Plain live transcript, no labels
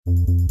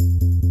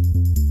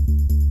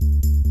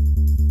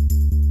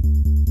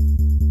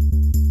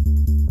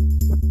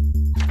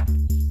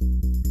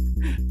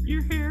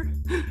You're here.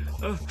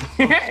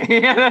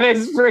 Yeah, that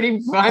is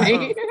pretty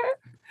funny.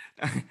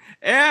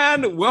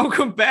 And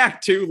welcome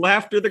back to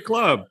Laughter the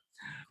Club.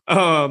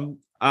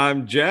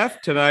 I'm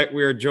Jeff. Tonight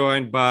we are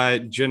joined by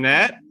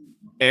Jeanette,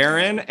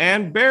 Aaron,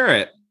 and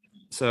Barrett.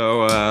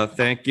 So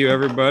thank you,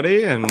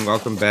 everybody, and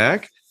welcome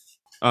back.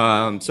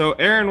 So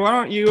Aaron, why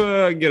don't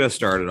you get us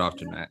started off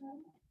tonight?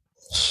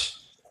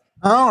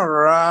 All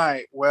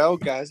right. Well,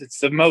 guys, it's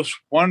the most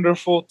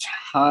wonderful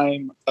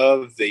time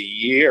of the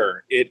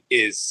year. It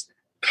is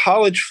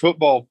college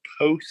football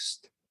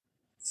post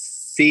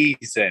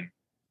season.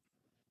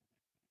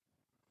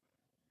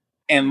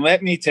 And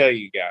let me tell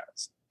you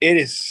guys, it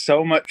is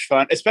so much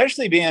fun,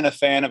 especially being a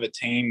fan of a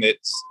team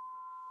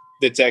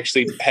that's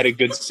actually had a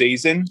good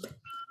season.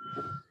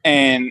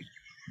 And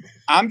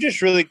I'm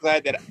just really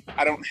glad that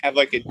I don't have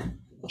like a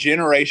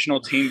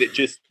generational team that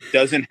just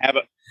doesn't have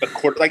a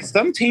quarter. Like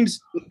some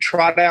teams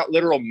trot out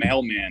literal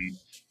mailmen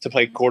to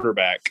play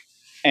quarterback.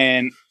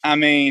 And I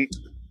mean,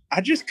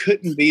 I just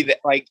couldn't be that.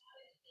 Like,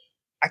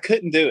 I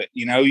couldn't do it.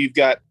 You know, you've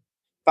got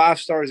 5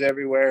 stars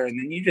everywhere, and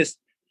then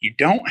you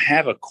don't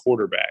have a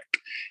quarterback.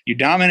 You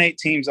dominate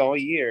teams all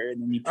year,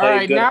 and then you play. All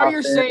right, good now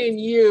offense. you're saying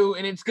you,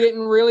 and it's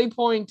getting really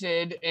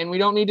pointed, and we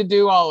don't need to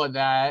do all of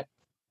that.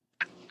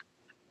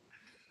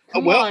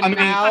 Come on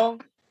now.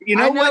 You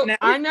know what? Now,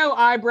 I know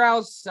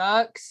eyebrows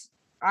sucks.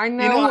 I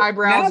know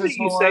eyebrows is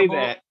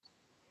horrible.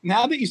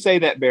 Now that you say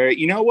that, Barrett,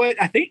 you know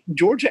what? I think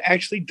Georgia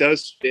actually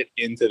does fit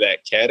into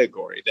that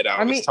category that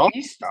I was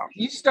talking about.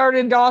 You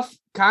started off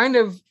kind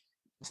of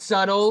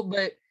subtle,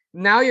 but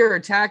now you're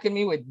attacking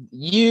me with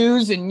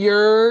yous and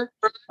your.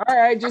 All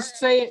right, just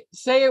say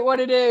it what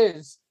it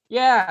is.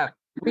 Yeah,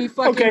 we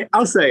fucking. Okay,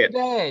 I'll say it.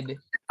 Dead.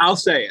 I'll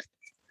say it.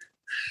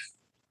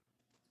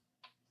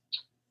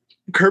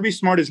 Kirby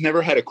Smart has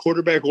never had a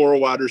quarterback or a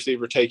wide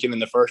receiver taken in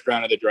the first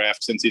round of the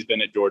draft since he's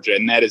been at Georgia,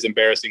 and that is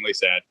embarrassingly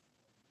sad.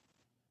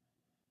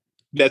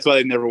 That's why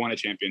they've never won a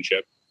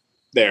championship.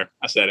 There,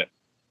 I said it.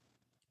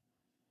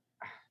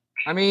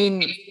 I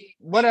mean,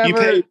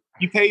 whatever.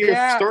 You pay your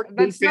start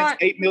defense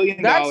 $8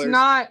 million.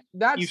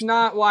 That's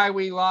not why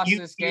we lost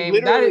this game.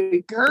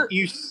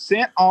 You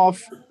sent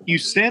off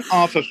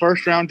a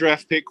first round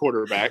draft pick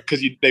quarterback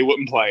because they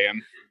wouldn't play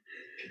him,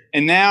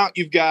 and now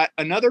you've got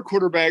another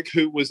quarterback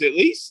who was at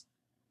least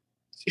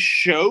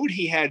showed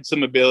he had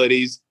some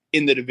abilities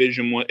in the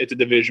Division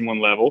I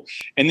level,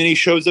 and then he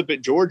shows up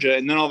at Georgia,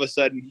 and then all of a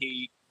sudden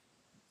he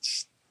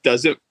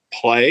doesn't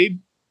play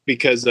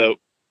because a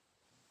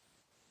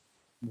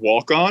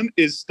walk-on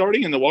is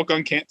starting, and the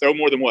walk-on can't throw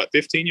more than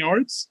 15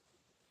 yards.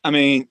 I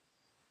mean,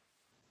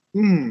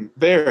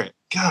 Barrett,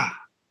 God.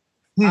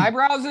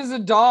 Eyebrows is a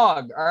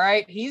dog, all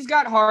right? He's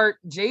got heart.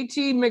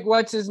 JT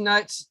McWhat's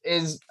nuts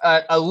is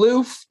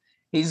aloof.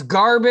 He's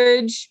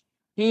garbage.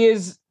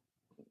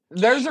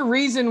 There's a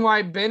reason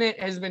why Bennett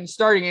has been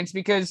starting. It's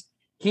because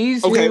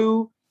he's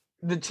who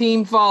the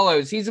team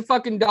follows. He's a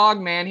fucking dog,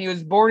 man. He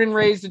was born and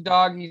raised a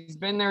dog. He's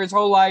been there his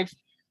whole life,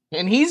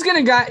 and he's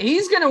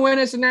gonna win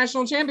us a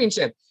national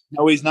championship.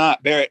 No, he's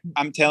not, Barrett.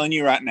 I'm telling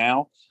you right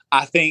now.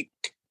 I think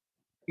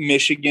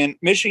Michigan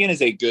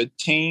is a good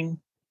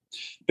team,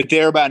 but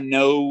they're by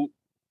no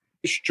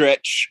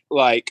stretch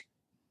like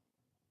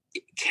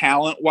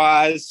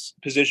talent-wise,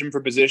 position for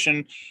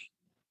position,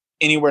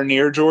 anywhere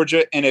near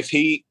Georgia. And if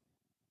he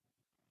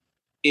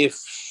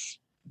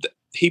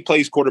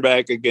plays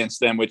quarterback against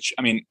them, which,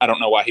 I mean, I don't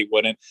know why he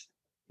wouldn't,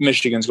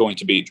 Michigan's going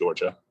to beat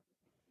Georgia.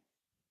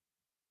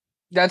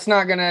 That's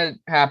not going to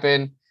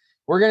happen.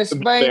 We're going to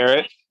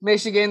spank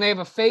Michigan. They have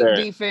a fake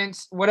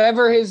defense.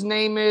 Whatever his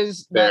name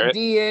is, that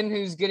DN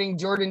who's getting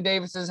Jordan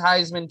Davis's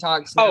Heisman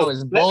talks now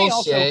is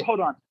bullshit. Hold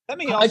on. Let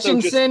me also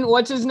Hutchinson,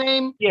 what's his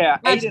name? Yeah,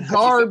 that's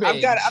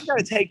garbage. I've got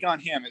to take on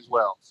him as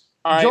well.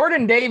 All right.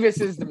 Jordan Davis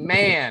is the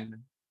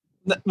man.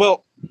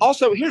 Well,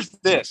 also, here's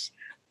this.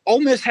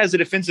 Ole Miss has a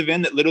defensive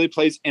end that literally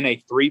plays in a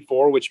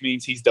 3-4, which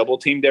means he's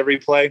double-teamed every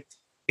play.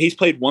 He's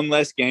played one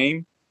less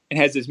game and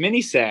has as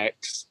many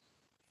sacks,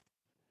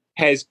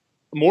 has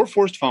more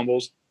forced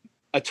fumbles,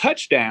 a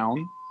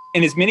touchdown,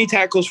 and as many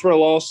tackles for a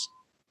loss,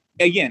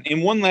 again,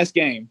 in one less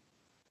game,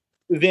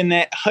 than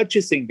that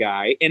Hutchinson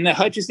guy. And the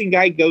Hutchinson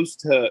guy goes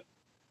to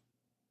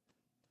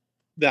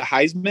the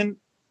Heisman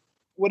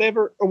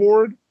whatever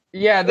award.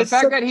 Yeah, the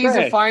fact that he's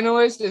a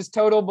finalist is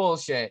total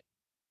bullshit.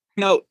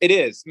 No, it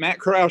is. Matt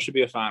Corral should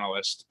be a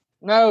finalist.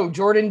 No,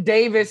 Jordan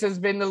Davis has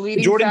been the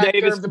leading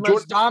factor of the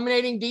most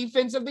dominating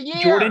defense of the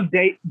year.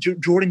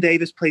 Jordan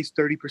Davis plays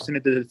 30%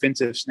 of the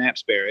defensive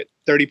snaps, Barrett.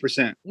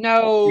 30%.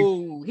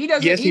 No, he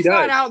doesn't. Yes, he's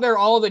not out there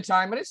all the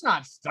time, but it's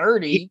not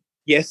 30.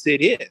 Yes,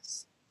 it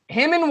is.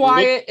 Him and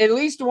Wyatt, at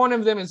least one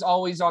of them is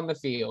always on the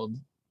field.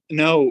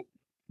 No,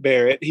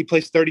 Barrett. He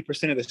plays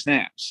 30% of the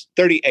snaps.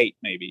 38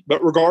 maybe.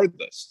 But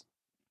regardless.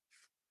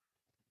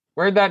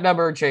 Where'd that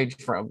number change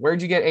from?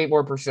 Where'd you get 8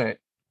 more percent?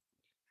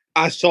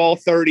 I saw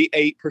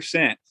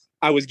 38%.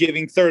 I was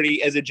giving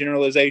 30 as a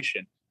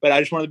generalization. but I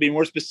just wanted to be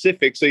more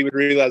specific so you would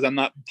realize I'm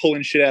not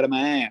pulling shit out of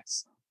my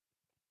ass.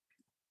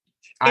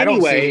 I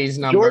don't see these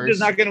numbers. Georgia's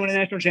not going to win a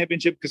national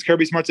championship because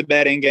Kirby Smart's a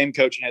bad in-game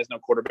coach and has no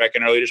quarterback.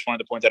 And I really just wanted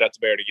to point that out to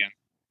Barrett again.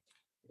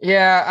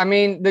 Yeah, I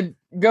mean,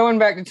 going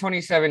back to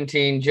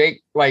 2017,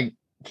 Jake, like,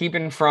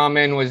 keeping Fromm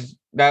was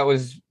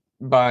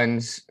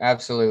buns.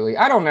 Absolutely.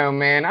 I don't know,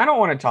 man. I don't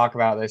want to talk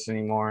about this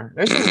anymore.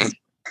 This is...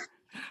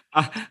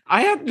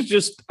 I have to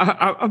just,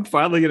 I'm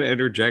finally going to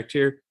interject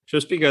here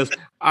just because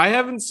I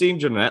haven't seen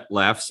Jeanette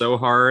laugh so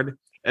hard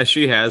as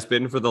she has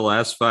been for the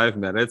last 5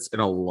 minutes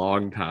in a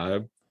long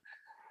time.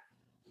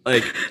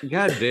 Like,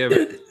 God damn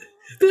it.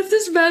 This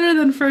is better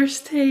than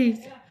First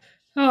Take.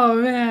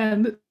 Oh,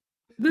 man.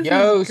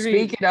 Yo,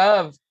 speaking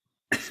of,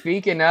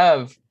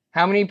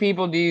 how many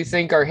people do you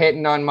think are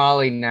hitting on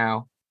Molly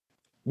now?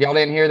 Y'all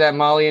didn't hear that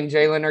Molly and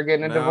Jalen are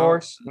getting a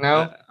divorce?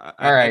 No?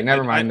 All right,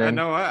 never mind then. I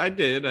know I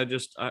did.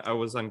 I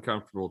was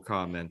uncomfortable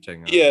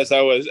commenting. Yes,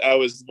 I was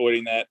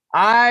avoiding that.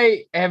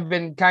 I have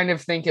been kind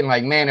of thinking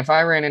like, man, if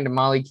I ran into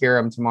Molly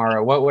Kiram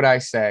tomorrow, what would I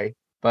say?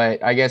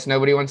 But I guess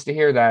nobody wants to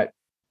hear that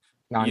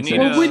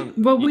nonsense.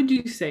 What would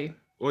you say?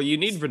 Well, you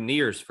need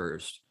veneers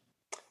first.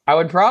 I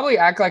would probably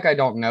act like I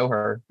don't know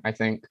her. I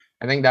think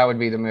that would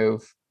be the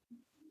move.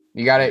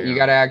 You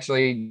gotta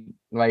actually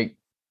like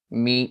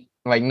meet,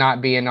 like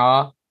not be in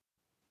awe.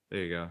 There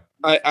you go.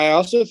 I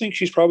also think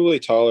she's probably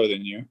taller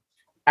than you.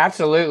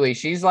 Absolutely.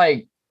 She's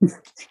like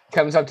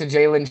comes up to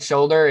Jalen's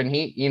shoulder and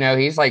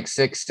he's like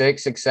 6'6",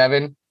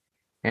 6'7".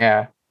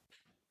 Yeah.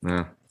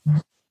 Yeah.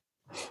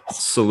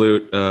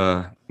 Salute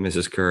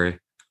Mrs. Curry.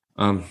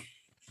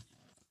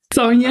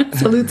 Sonia.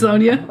 Salute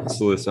Sonia.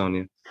 Salute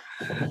Sonia.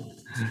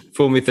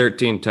 Fool me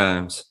 13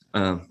 times.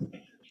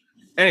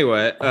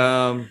 Anyway,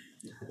 the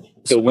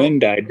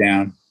wind died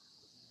down.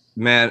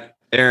 Man,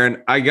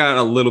 Aaron, I got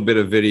a little bit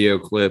of video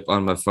clip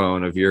on my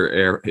phone of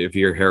your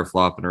hair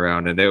flopping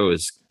around, and it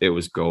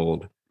was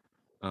gold.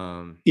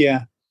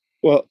 Yeah.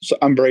 Well, so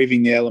I'm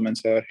braving the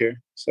elements out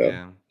here. So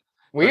yeah.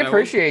 We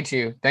appreciate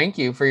you. Thank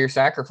you for your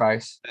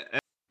sacrifice.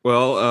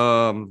 Well,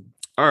 all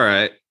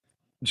right,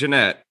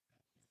 Jeanette,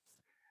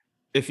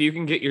 if you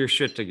can get your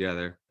shit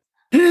together,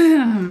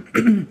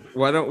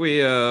 why don't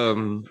we?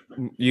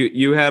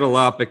 You had a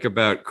topic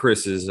about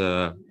Chris's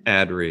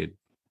ad read.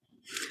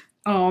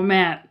 Oh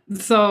man!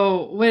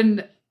 So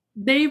when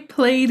they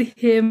played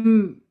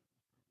him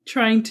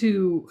trying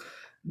to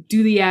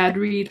do the ad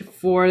read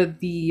for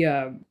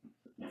the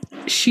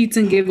Sheets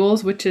and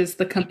Giggles, which is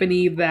the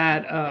company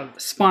that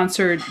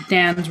sponsored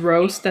Dan's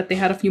roast that they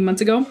had a few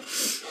months ago,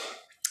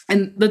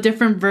 and the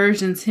different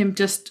versions, him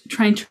just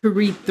trying to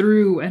read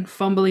through and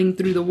fumbling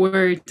through the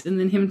words, and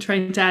then him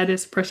trying to add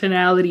his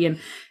personality and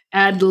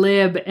ad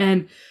lib,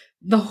 and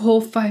the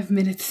whole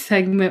 5-minute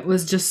segment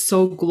was just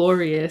so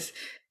glorious.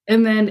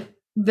 And then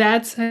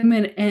that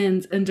segment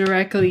ends, and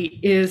directly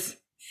is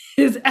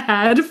his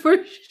ad for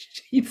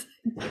Sheets.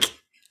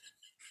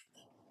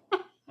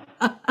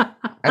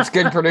 That's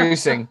good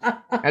producing.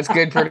 That's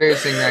good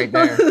producing right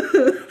there.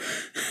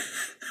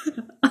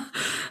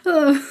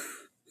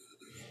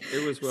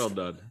 It was well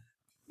done.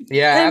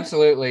 Yeah,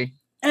 absolutely.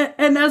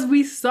 And as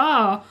we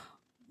saw,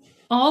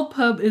 all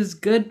pub is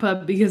good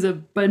pub because a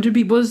bunch of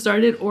people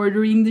started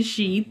ordering the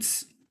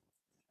sheets,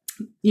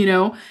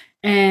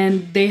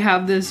 and they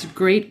have this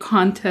great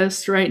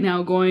contest right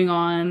now going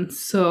on.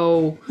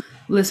 So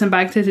listen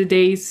back to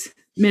today's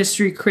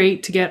mystery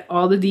crate to get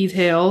all the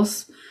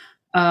details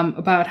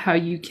about how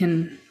you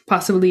can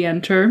possibly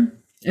enter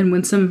and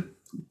win some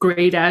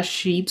great ass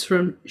sheets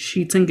from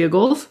Sheets and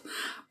Giggles.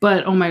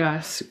 But oh my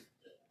gosh,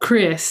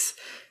 Chris,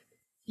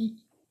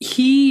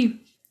 he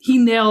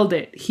nailed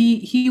it.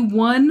 He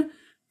won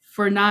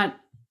for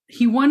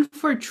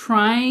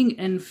trying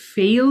and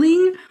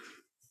failing,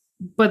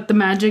 but the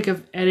magic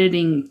of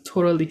editing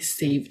totally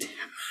saved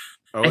him.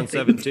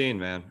 0-17,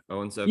 man.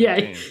 0-17. Yeah,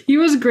 he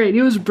was great.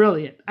 He was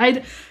brilliant.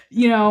 I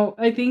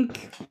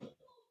think,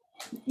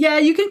 yeah,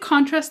 you can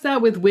contrast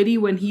that with Witty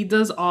when he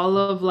does all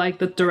of like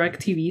the direct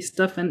TV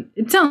stuff, and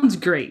it sounds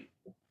great.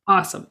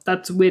 Awesome.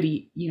 That's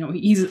Witty.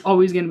 He's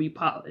always going to be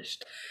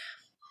polished.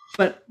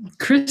 But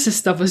Chris's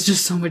stuff was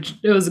just so much.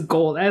 It was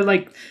gold. That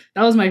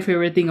was my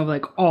favorite thing of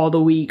like all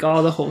the week,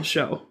 all the whole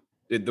show.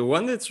 The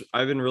one that's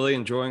I've been really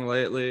enjoying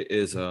lately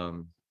is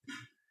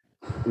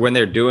when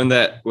they're doing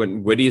that,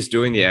 when Witty's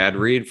doing the ad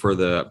read for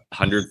the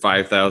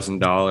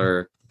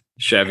 $105,000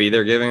 Chevy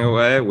they're giving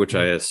away, which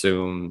I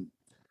assume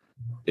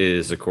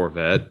is a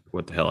Corvette.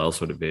 What the hell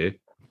else would it be?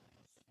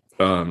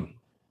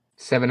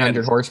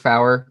 700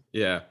 horsepower.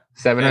 Yeah.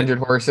 700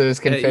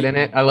 horses can fit in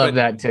it. I love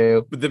that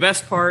too. But the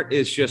best part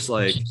is just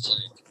like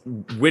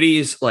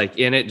Witty's like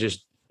in it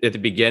just at the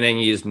beginning.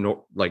 He's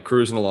like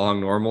cruising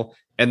along normal.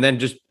 And then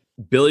just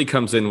Billy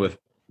comes in with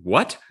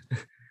what?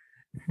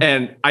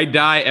 And I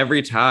die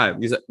every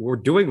time. He's like, we're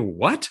doing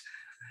what?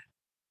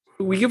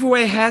 We give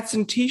away hats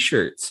and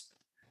t-shirts.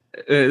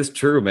 It's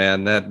true,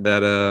 man.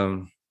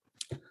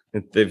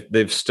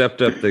 They've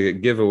stepped up the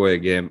giveaway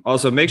game.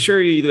 Also, make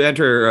sure you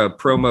enter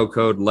promo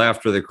code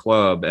Lafter the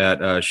Club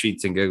at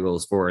Sheets and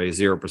Giggles for a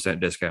 0%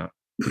 discount.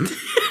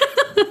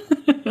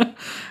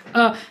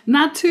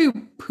 Not to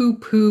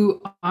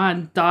poo-poo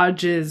on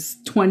Dodge's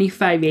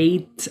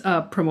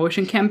 25-8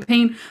 promotion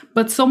campaign,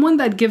 but someone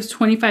that gives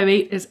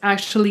 25-8 is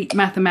actually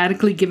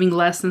mathematically giving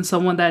less than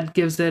someone that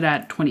gives it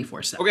at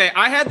 24/7. Okay,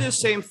 I had this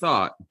same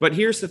thought, but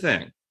here's the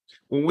thing.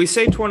 When we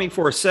say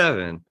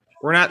 24/7,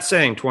 we're not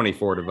saying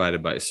 24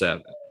 divided by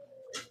 7.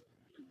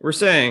 We're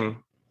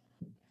saying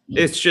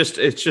it's just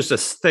a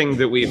thing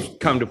that we've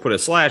come to put a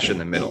slash in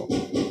the middle.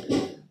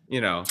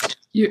 You know.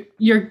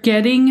 You're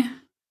getting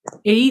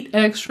 8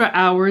 extra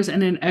hours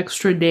and an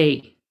extra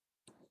day.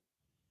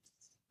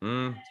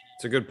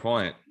 It's a good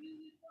point.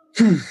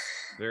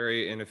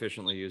 Very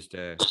inefficiently used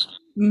day.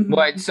 Mm-hmm.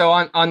 What? So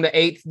on the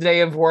 8th day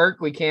of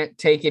work, we can't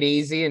take it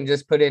easy and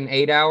just put in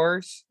 8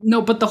 hours?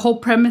 No, but the whole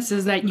premise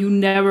is that you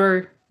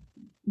never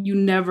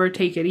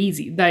take it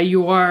easy. That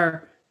you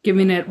are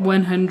giving it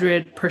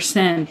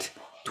 100%,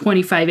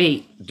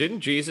 25/8.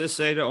 Didn't Jesus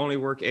say to only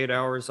work 8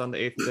 hours on the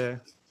 8th day?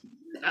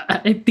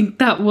 I think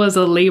that was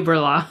a labor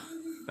law.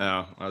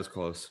 Oh, I was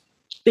close.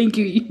 Thank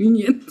you,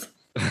 unions.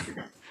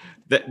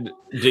 Did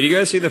you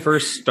guys see the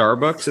first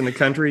Starbucks in the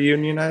country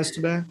unionized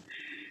today?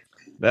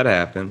 That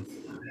happened.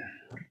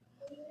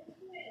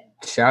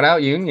 Shout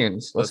out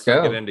unions. Let's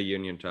go. Get into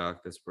union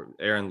talk.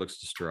 Aaron looks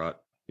distraught.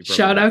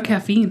 Shout out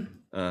caffeine.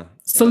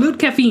 Salute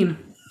caffeine.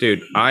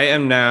 Dude, I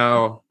am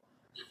now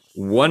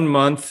 1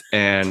 month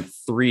and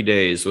 3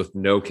 days with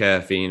no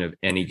caffeine of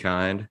any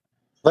kind.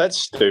 That's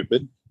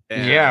stupid.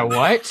 And yeah,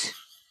 what?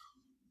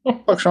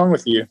 What's wrong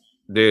with you?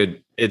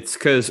 Dude, it's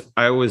because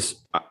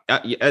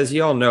as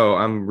y'all know,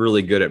 I'm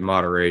really good at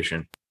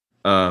moderation.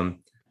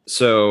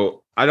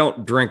 So I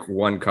don't drink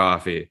one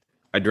coffee.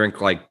 I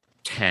drink like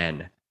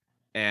 10.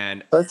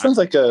 And that sounds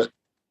like a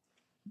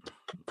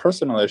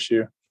personal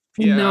issue.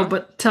 Yeah. No,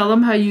 but tell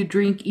them how you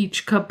drink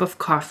each cup of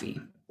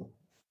coffee.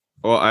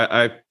 Well,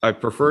 I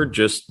prefer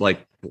just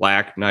like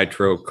black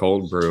nitro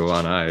cold brew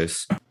on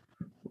ice.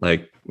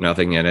 Like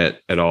nothing in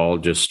it at all,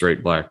 just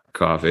straight black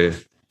coffee,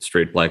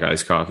 straight black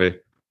iced coffee.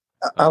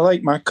 I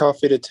like my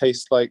coffee to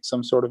taste like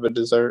some sort of a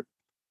dessert.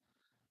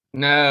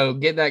 No,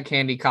 get that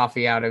candy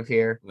coffee out of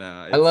here.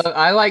 No,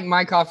 I like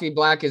my coffee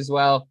black as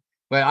well,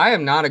 but I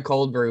am not a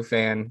cold brew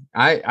fan.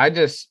 I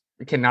just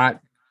cannot.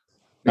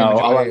 No,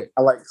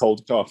 I like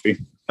cold coffee.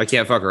 I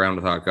can't fuck around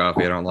with hot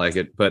coffee. I don't like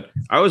it. But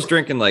I was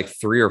drinking like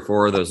 3 or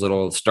 4 of those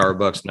little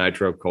Starbucks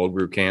nitro cold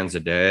brew cans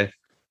a day.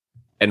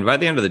 And by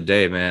the end of the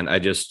day, man,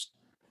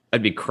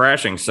 I'd be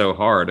crashing so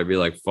hard. I'd be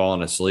like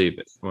falling asleep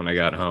when I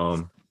got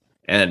home.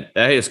 And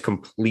that has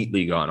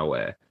completely gone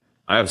away.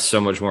 I have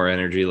so much more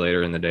energy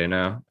later in the day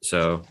now.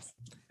 So,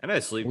 and I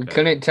sleep. We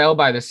couldn't tell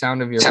by the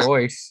sound of your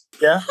voice.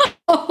 Yeah.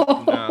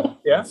 No,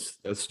 yeah.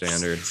 That's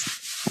standard.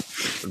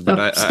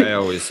 But I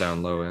always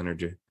sound low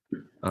energy.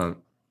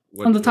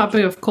 On the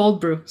topic of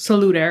cold brew,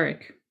 salute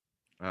Eric.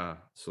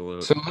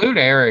 Salute. Salute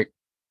Eric.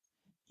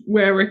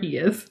 Wherever he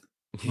is.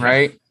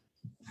 Right?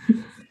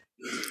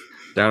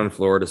 Down in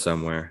Florida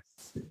somewhere.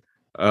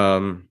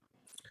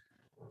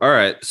 All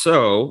right.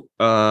 So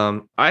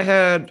I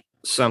had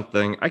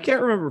something. I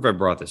can't remember if I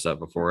brought this up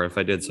before. If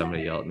I did,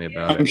 somebody yell at me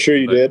about it. I'm sure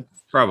you did.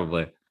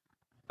 Probably.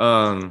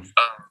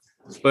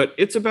 But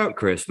it's about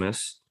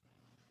Christmas.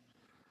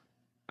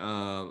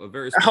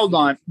 Hold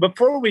on.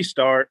 Before we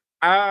start,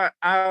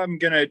 I'm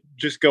gonna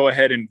just go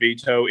ahead and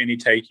veto any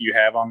take you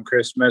have on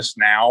Christmas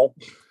now.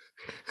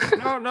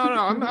 No.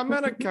 I'm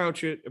gonna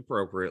couch it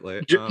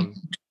appropriately.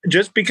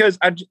 Just because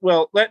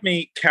let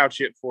me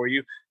couch it for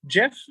you.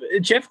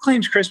 Jeff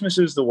claims Christmas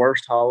is the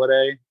worst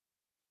holiday.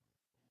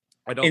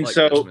 I don't like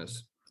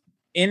Christmas.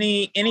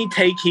 Any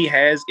take he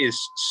has is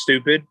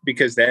stupid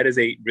because that is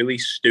a really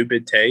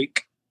stupid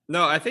take.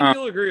 No, I think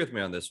you'll agree with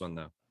me on this one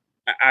though.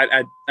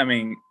 I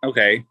mean,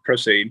 okay,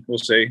 proceed. We'll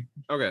see.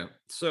 Okay,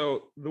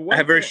 so I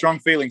have very strong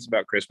feelings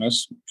about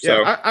Christmas.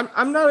 So yeah,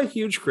 I'm not a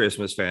huge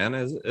Christmas fan,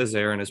 as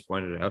Aaron has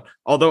pointed out.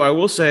 Although I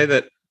will say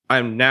that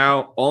I'm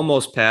now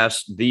almost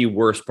past the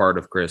worst part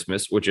of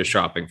Christmas, which is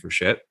shopping for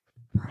shit.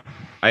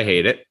 I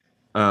hate it.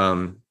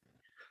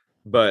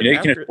 But you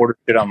can afford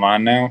shit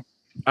online now.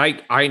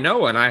 I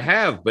know, and I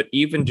have, but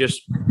even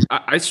just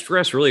I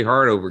stress really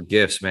hard over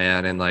gifts,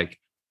 man, and I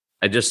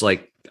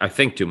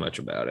think too much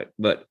about it.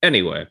 But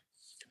anyway,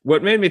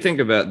 what made me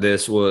think about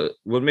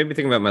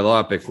my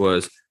topic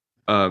was,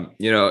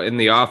 in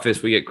the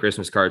office we get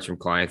Christmas cards from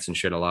clients and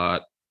shit a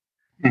lot,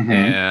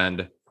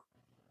 and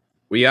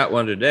we got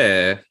one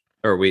today,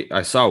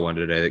 I saw one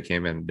today that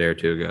came in a day or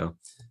two ago,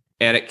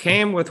 and it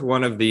came with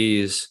one of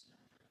these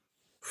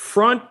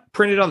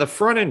printed on the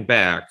front and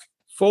back,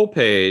 full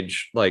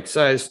page, like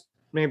size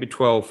maybe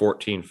 12,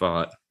 14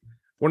 font,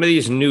 one of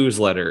these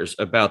newsletters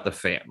about the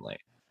family.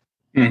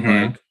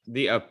 Like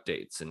the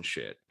updates and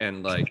shit.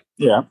 And like,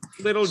 yeah,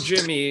 little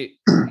Jimmy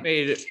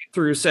made it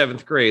through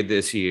 7th grade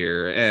this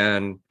year,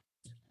 and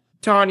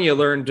Tanya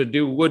learned to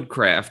do wood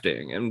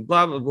crafting and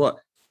blah, blah, blah.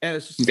 And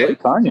it's just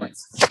like, Tanya.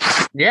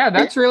 Yeah,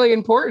 that's really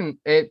important.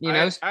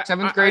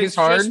 7th grade is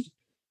hard.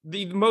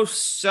 The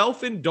most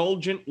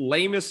self-indulgent,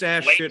 lamest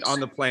ass shit on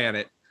the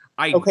planet.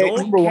 I don't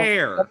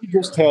care. Let me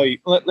just tell you.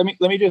 Let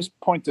me just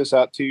point this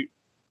out to you.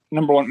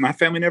 number one, my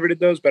family never did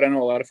those, but I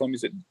know a lot of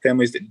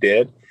families that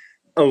did.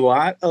 A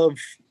lot of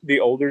the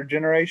older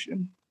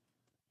generation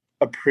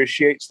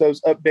appreciates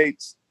those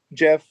updates,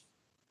 Jeff.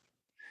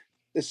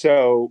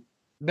 So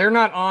they're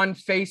not on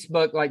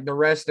Facebook like the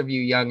rest of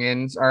you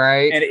youngins, all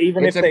right? and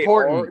even It's if they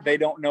important. are, they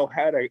don't know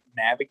how to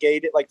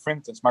navigate it. Like, for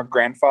instance, my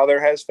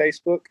grandfather has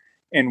Facebook,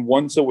 and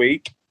once a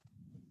week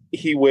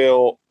he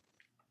will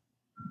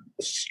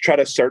try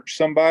to search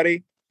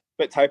somebody,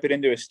 but type it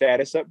into a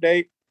status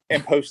update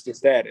and post the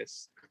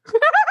status.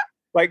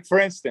 Like, for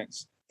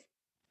instance,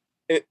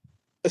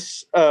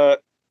 a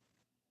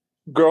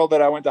girl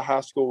that I went to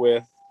high school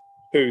with,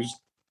 whose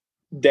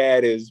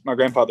dad is my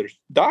grandfather's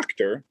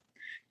doctor,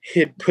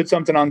 had put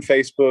something on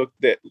Facebook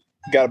that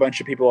got a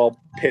bunch of people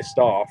all pissed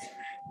off.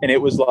 And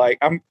it was like,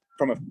 I'm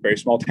from a very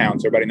small town,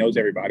 so everybody knows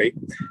everybody.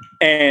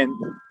 And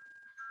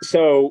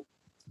so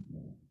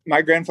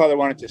my grandfather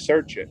wanted to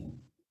search it.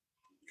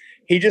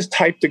 He just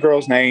typed the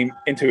girl's name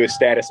into his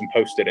status and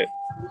posted it.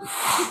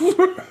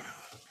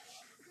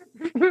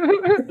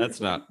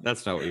 That's not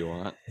what you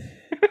want.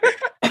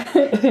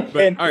 But,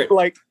 and all right.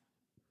 Like,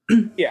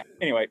 yeah,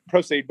 anyway,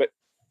 proceed. But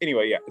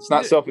anyway, yeah, it's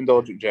not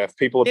self-indulgent, Jeff.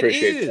 People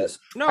appreciate that.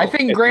 No, I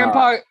think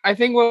I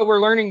think what we're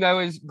learning though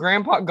is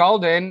Grandpa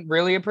Galden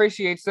really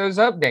appreciates those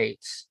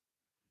updates.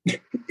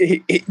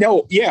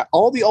 No, yeah,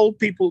 all the old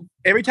people,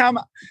 every time,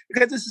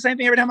 because it's the same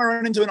thing every time I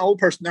run into an old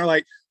person, they're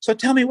like, so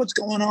tell me what's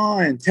going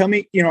on. Tell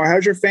me,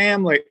 how's your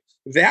family?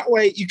 That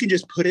way you can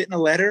just put it in a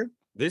letter.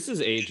 This is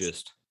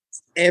ageist.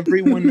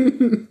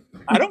 Everyone,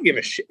 I don't give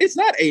a shit. It's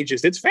not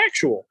ageist. It's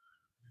factual.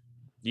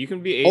 You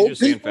can be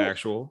ageist and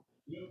factual.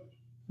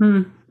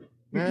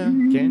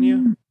 Can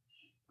you?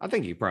 I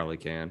think you probably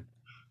can.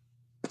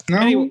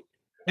 No.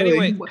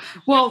 Anyway.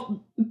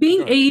 Well,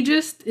 being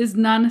ageist is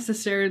not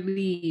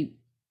necessarily...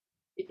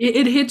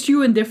 It hits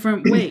you in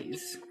different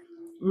ways,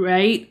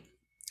 right?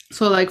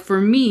 So, like,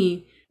 for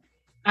me,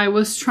 I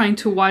was trying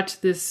to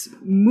watch this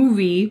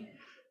movie,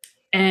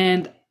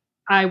 and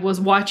I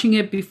was watching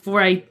it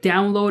before I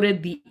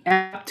downloaded the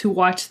app to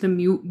watch the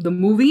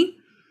movie.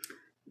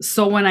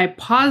 So when I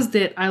paused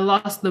it, I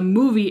lost the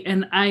movie,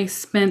 and I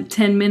spent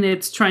 10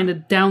 minutes trying to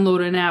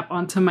download an app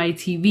onto my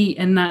TV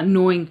and not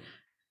knowing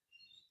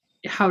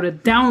how to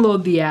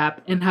download the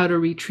app and how to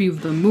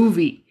retrieve the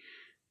movie.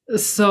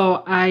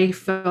 So I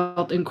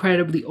felt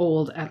incredibly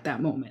old at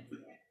that moment.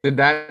 Did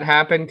that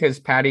happen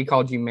because Patty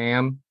called you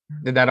ma'am?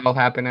 Did that all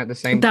happen at the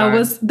same time? That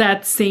was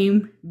that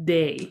same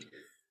day.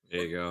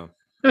 There you go.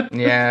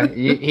 Yeah,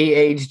 he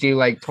aged you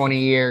like 20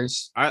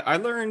 years. I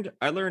learned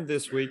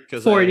this week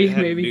because 40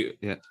 maybe.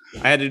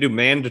 I had to do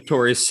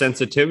mandatory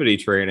sensitivity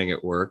training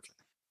at work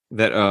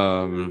that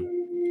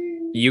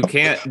you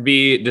can't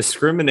be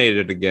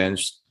discriminated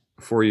against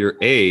for your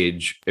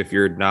age if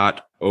you're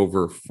not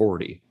over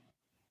 40.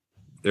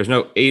 There's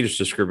no age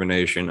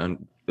discrimination,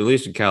 at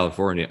least in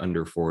California,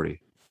 under 40.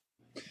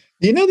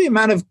 Do you know the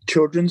amount of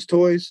children's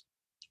toys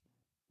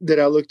that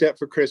I looked at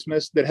for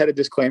Christmas that had a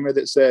disclaimer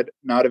that said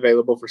not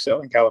available for sale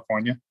in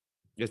California?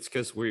 It's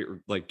because we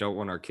don't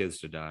want our kids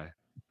to die.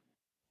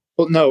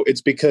 Well, no,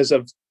 it's because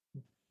of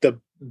the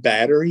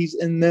batteries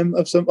in them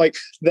of some like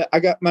that.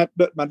 I got my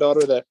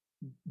daughter that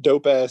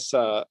dope ass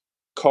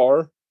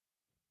car,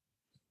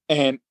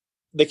 and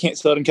they can't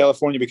sell it in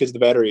California because of the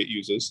battery it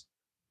uses.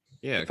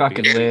 Yeah,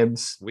 fucking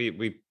libs.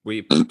 We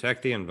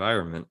protect the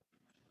environment.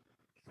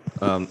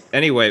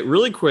 Anyway,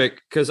 really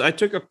quick, because I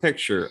took a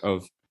picture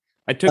of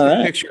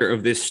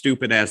this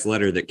stupid ass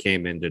letter that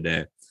came in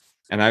today,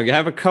 and I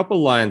have a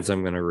couple lines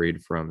I'm going to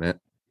read from it.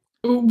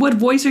 What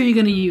voice are you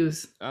going to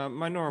use?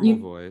 My normal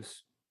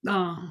voice.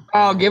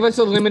 Oh, give us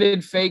a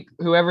limited fake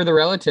whoever the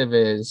relative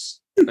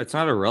is. It's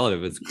not a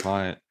relative; it's a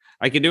client.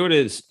 I could do it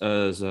as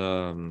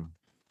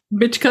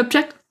Mitch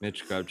Kupchak?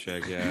 Mitch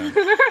Kupchak, yeah.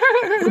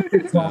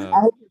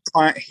 I hope the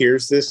client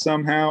hears this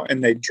somehow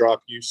and they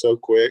drop you so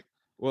quick.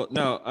 Well,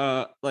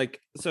 no,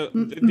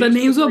 the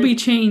names will be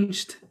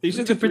changed. These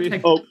are the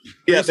three. Oh,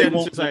 yeah, they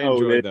sentences won't I know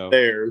enjoyed, that though.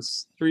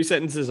 Theirs. 3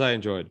 sentences I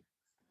enjoyed.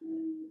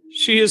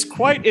 She is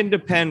quite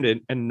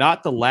independent and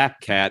not the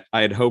lap cat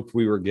I had hoped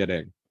we were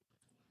getting.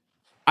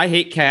 I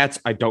hate cats.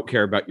 I don't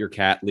care about your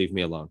cat. Leave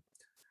me alone.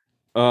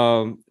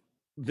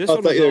 This I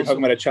one thought you were also,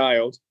 talking about a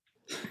child.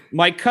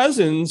 my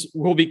cousins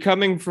will be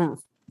coming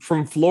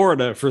from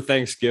Florida for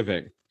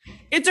Thanksgiving.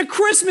 It's a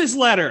Christmas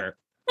letter.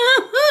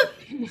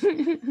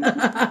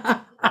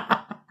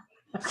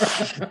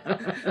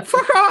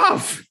 Fuck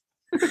off.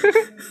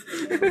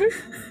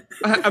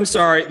 I'm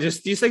sorry.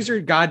 Just these things are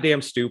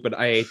goddamn stupid.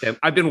 I hate them.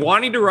 I've been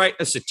wanting to write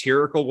a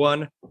satirical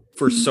one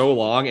for so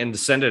long and to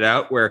send it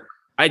out where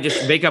I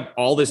just make up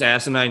all this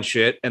asinine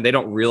shit and they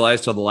don't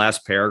realize till the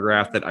last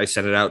paragraph that I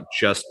sent it out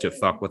just to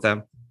fuck with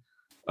them.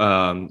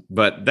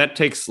 But that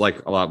takes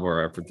like a lot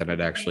more effort than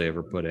I'd actually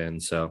ever put in.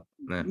 So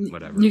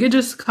whatever. You could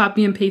just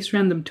copy and paste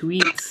random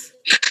tweets.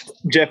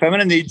 Jeff, I'm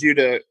gonna need you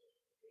to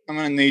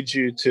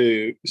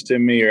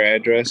send me your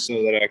address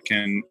so that I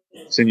can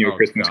send you a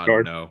Christmas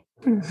card. No.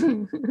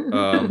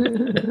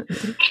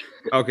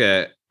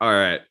 Okay. All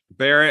right.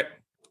 Barrett,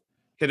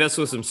 hit us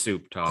with some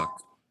soup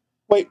talk.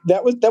 Wait,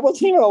 that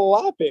wasn't even a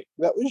topic.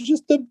 That was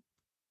just a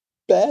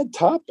bad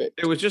topic.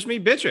 It was just me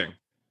bitching.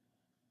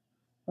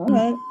 All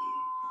right.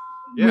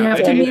 Yeah,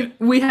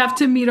 we have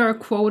to meet our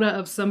quota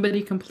of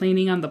somebody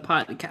complaining on the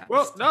podcast.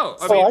 Well, no,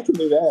 I can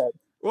do that.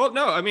 Well,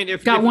 no, I mean,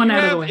 if Got if one you out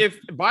of have, the way. if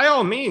by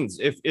all means,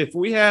 if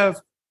we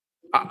have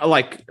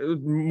like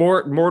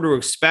more to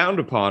expound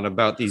upon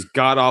about these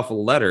god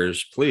awful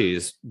letters,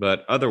 please.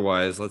 But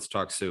otherwise, let's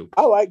talk soup.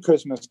 I like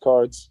Christmas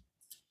cards.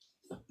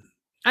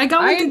 I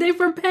got one today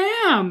from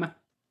Pam.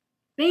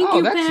 Thank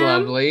you, that's Pam.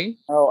 lovely.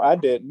 Oh, I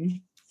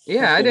didn't.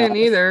 Yeah, I didn't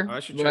either. I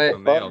should check my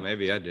mail.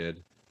 Maybe I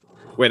did.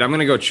 Wait, I'm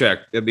gonna go check.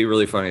 It'd be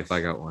really funny if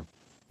I got one.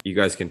 You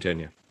guys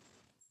continue.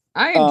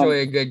 I enjoy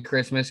a good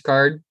Christmas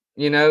card,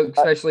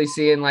 especially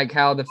seeing like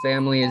how the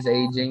family is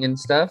aging and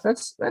stuff.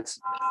 That's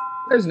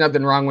there's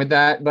nothing wrong with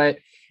that. But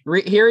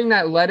hearing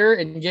that letter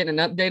and getting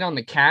an update on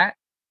the cat,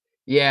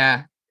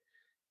 yeah,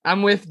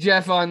 I'm with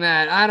Jeff on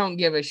that. I don't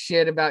give a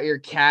shit about your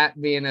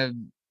cat being a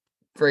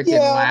freaking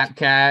lap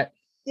cat.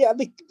 Yeah,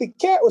 the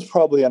cat was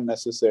probably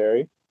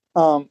unnecessary.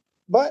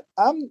 But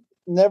I'm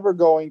never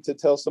going to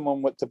tell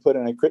someone what to put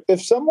in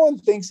if someone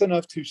thinks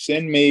enough to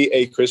send me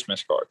a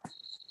Christmas card,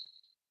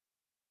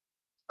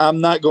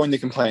 I'm not going to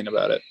complain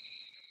about it.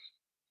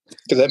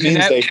 Because that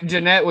means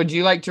Jeanette, would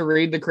you like to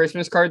read the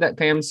Christmas card that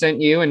Pam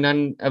sent you and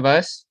none of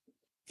us?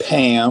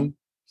 Pam,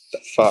 the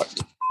fuck.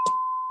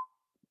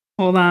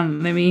 Hold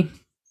on, let me.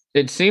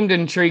 It seemed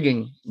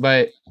intriguing,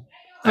 but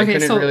I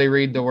couldn't really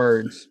read the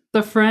words.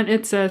 The front,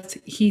 it says,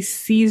 he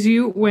sees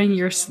you when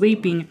you're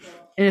sleeping,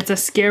 and it's a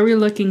scary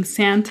looking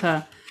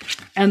Santa,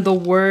 and the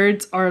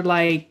words are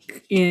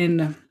like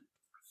in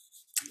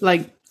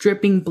like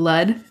dripping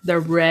blood. They're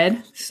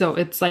red, so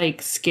it's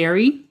like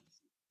scary.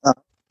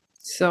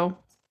 So,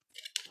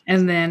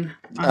 and then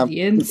on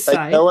the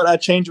inside, you know what? I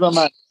changed my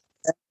mind.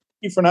 Thank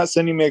you for not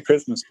sending me a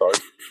Christmas card.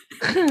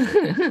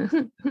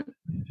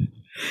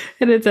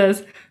 and it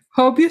says,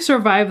 "Hope you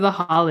survive the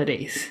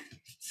holidays."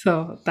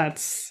 So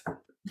that's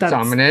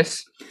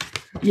ominous.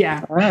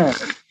 Yeah.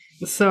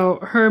 So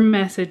her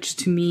message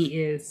to me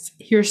is,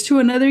 here's to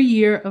another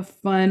year of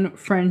fun,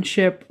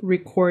 friendship,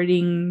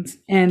 recordings,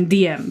 and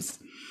DMs.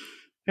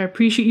 I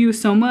appreciate you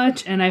so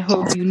much, and I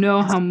hope you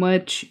know how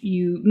much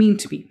you mean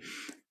to me.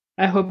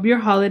 I hope your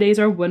holidays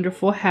are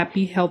wonderful,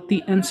 happy,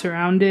 healthy, and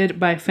surrounded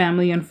by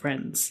family and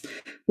friends.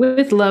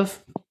 With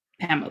love,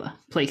 Pamela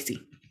Placey.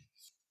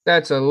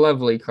 That's a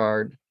lovely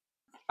card.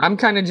 I'm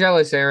kind of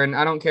jealous, Aaron.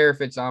 I don't care if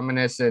it's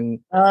ominous and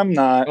I'm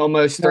not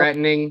almost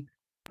threatening.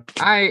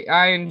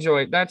 I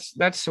enjoy it.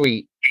 That's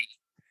sweet.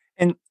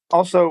 And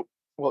also,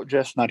 well,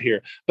 Jeff's not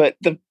here, but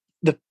the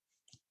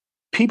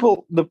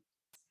people, the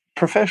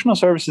professional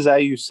services I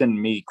use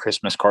send me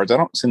Christmas cards. I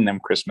don't send them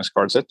Christmas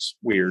cards. That's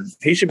weird.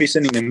 He should be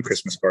sending them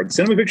Christmas cards.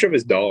 Send him a picture of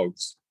his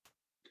dogs.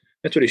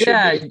 That's what he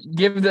should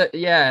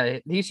do.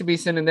 He should be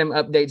sending them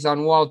updates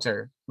on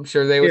Walter. I'm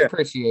sure they would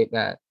appreciate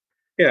that.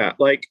 Yeah,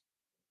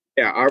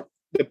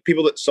 the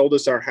people that sold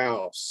us our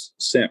house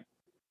sent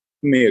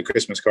me a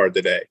Christmas card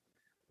today.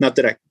 Not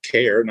that I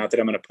care, not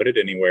that I'm going to put it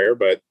anywhere,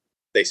 but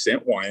they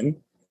sent one.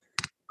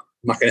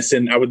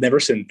 I would never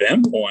send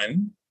them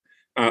one.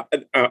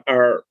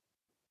 Our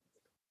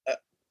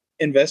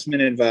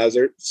investment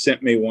advisor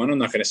sent me one. I'm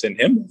not going to send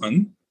him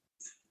one,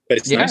 but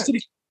it's nice to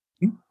be.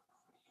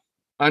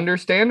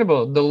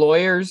 Understandable. The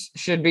lawyers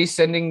should be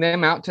sending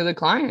them out to the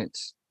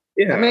clients.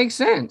 Yeah. That makes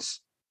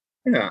sense.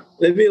 Yeah.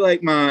 It'd be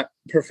like my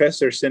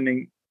professor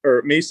sending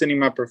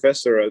my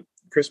professor a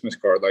Christmas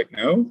card. Like,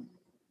 no,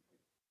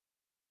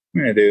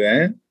 I'm going to do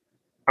that.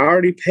 I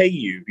already pay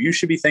you. You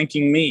should be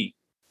thanking me.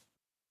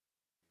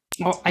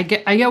 Well, I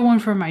get one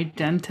for my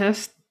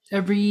dentist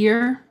every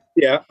year.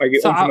 Yeah, I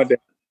get one for my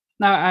dentist.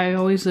 I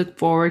always look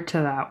forward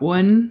to that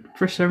one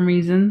for some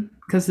reason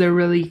because they're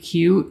really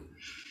cute.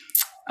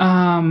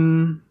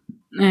 And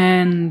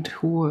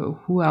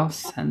who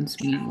else sends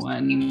me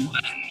one?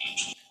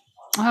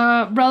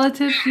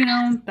 Relatives,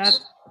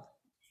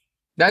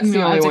 that's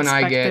the only one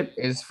I get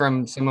is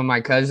from some of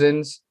my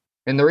cousins.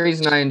 And the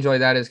reason I enjoy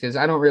that is because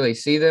I don't really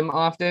see them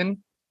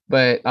often,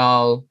 but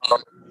I'll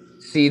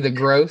see the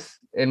growth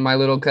in my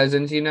little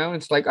cousins,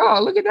 It's like,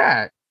 oh, look at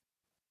that.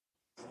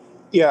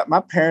 Yeah,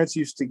 my parents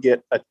used to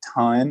get a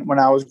ton when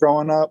I was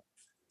growing up,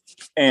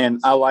 and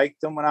I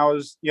liked them when I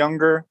was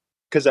younger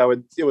because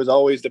it was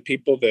always the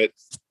people that,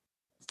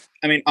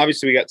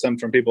 obviously we got some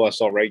from people I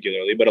saw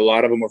regularly, but a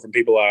lot of them were from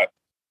people I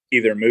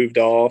either moved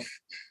off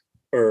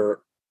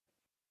or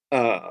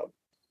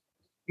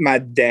my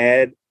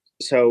dad.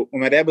 So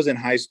when my dad was in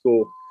high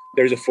school,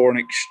 there's a foreign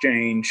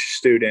exchange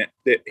student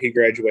that he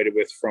graduated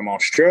with from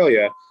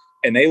Australia,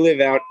 and they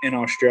live out in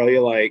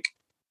Australia, like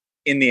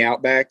in the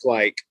outback,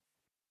 like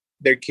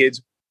their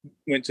kids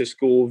went to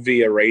school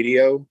via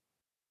radio,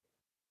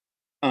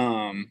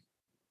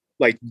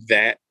 like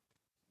that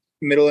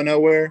middle of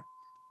nowhere.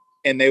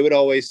 And they would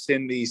always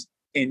send these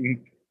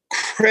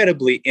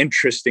incredibly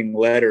interesting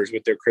letters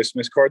with their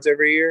Christmas cards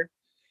every year.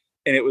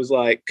 And it was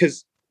like,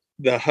 because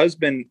the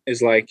husband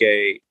is like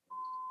a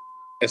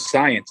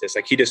scientist,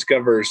 like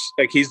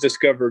he's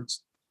discovered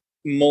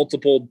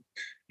multiple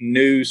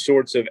new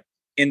sorts of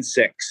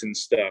insects and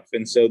stuff.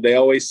 And so they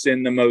always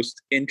send the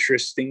most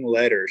interesting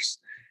letters.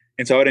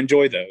 And so I'd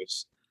enjoy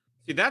those.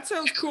 See, that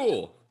sounds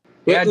cool.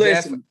 But Yeah,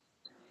 listen,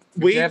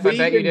 Jeff, I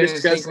bet you didn't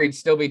think discussing, we'd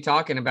still be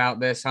talking about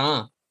this,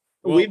 huh?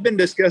 we've been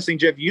discussing,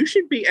 Jeff, you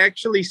should be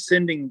actually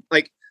sending,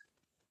 like,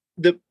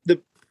 the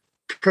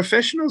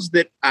professionals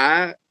that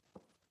I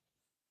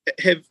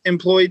have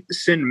employed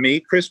send me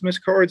Christmas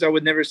cards. I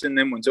would never send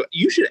them one. So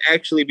you should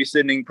actually be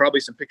sending probably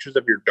some pictures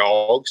of your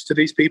dogs to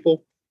these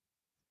people.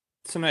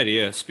 It's an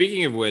idea.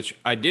 Speaking of which,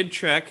 I did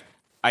check.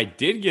 I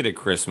did get a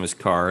Christmas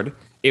card.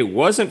 It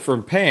wasn't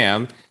from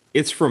Pam.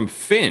 It's from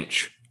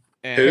Finch.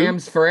 And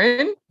Pam's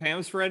friend?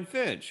 Pam's friend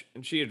Finch.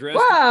 And she addressed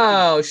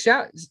Wow.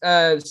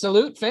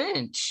 Salute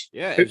Finch.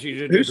 Yeah, and she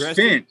Who's addressed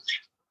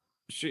Finch?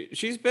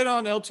 She's been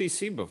on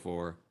LTC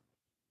before.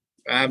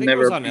 I've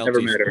never met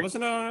her.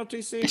 Wasn't it on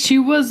LTC? She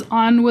was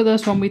on with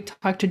us when we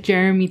talked to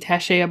Jeremy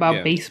Taché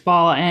about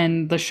baseball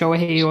and the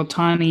Shohei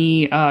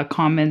Ohtani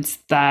comments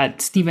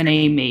that Stephen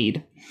A.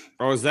 made.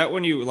 Oh, is that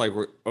when you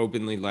were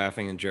openly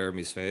laughing in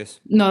Jeremy's face?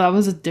 No, that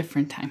was a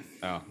different time.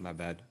 Oh, my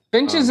bad.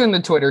 Finch is in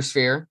the Twitter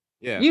sphere.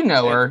 Yeah, you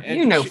know her. And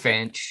you know she,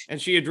 Finch.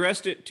 And she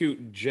addressed it to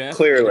Jeff,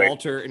 Clearly.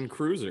 Walter, and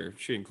Cruiser.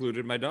 She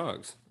included my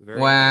dogs. Very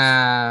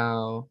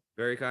wow. Nice.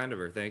 Very kind of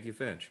her. Thank you,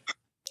 Finch.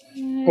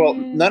 Well,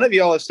 none of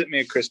y'all have sent me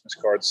a Christmas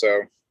card,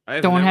 so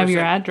I don't have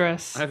your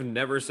address. I've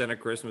never sent a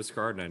Christmas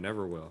card, and I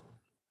never will.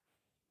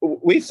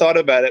 we thought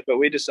about it, but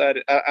we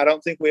decided I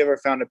don't think we ever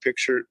found a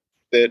picture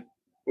that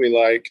we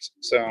liked.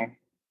 So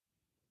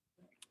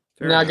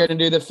not going to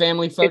do the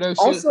family photo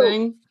shoot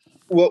thing.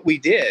 What we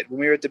did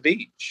when we were at the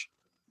beach,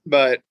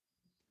 but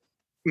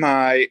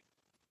my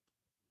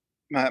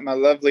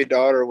lovely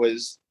daughter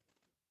was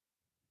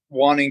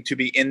wanting to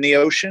be in the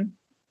ocean,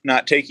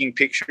 not taking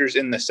pictures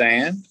in the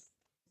sand.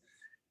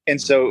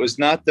 And so it was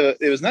not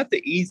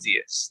the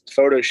easiest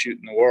photo shoot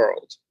in the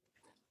world,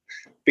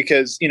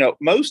 because,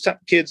 most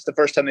kids, the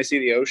first time they see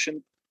the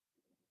ocean,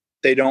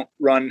 they don't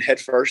run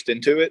headfirst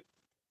into it.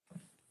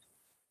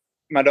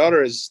 My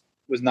daughter was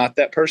not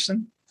that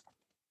person.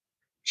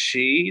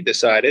 She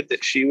decided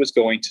that she was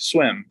going to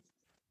swim,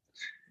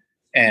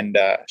 and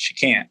she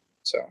can't.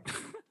 So,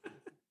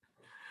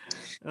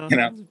 I'll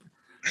tell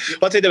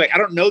you that, I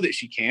don't know that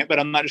she can't, but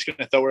I'm not just going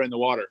to throw her in the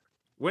water.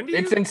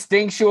 It's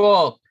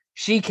instinctual.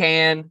 She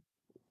can.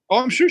 Oh,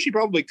 I'm sure she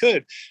probably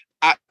could.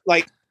 I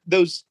like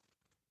those.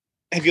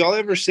 Have y'all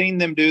ever seen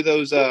them do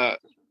those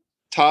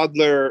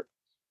toddler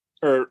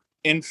or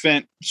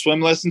infant swim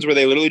lessons where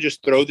they literally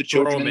just throw the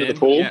children into the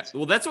pool? Yeah.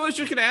 Well, that's what I was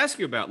just going to ask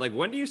you about.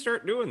 When do you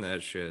start doing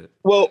that shit?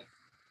 Well,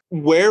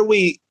 where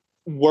we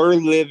were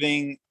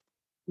living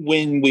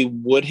when we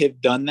would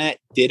have done that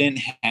didn't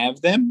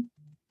have them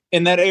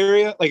in that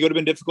area. It would have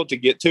been difficult to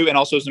get to, and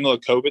also it's in the middle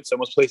of COVID, so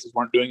most places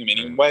weren't doing them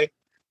anyway.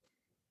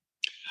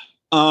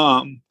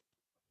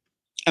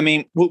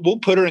 We'll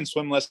put her in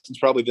swim lessons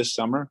probably this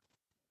summer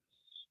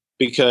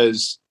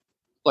because,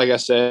 like I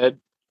said,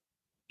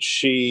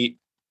 she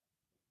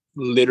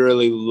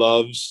literally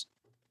loves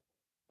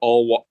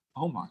all.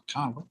 Oh my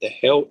God, what the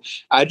hell?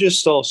 I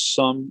just saw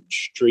some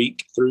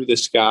streak through the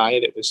sky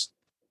that was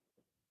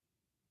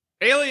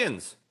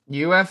aliens.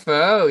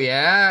 UFO,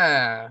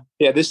 yeah.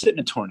 Yeah, this isn't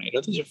a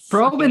tornado. These are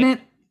probing it.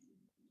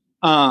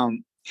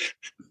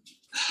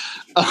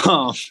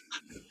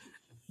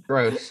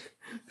 Gross.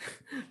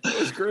 That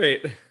was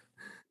great.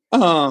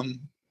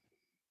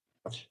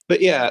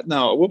 But yeah,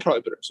 no, we'll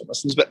probably put her in some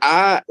lessons. But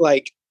I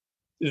like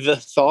the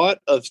thought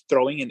of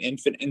throwing an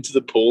infant into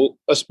the pool.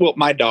 Well,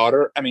 my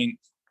daughter. That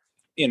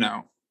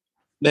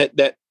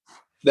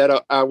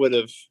I would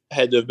have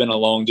had to have been a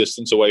long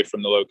distance away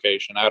from the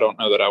location. I don't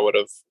know that I would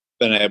have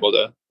been able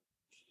to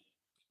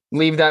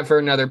leave that for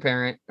another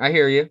parent. I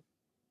hear you.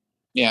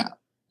 Yeah,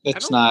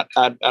 it's not.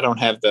 I don't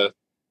have the.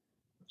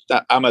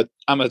 I'm a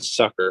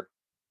sucker.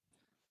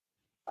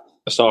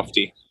 A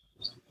softie.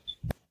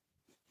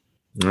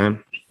 Yeah.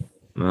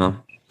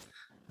 Well,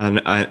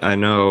 I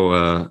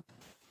know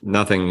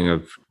nothing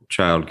of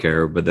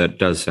childcare, but that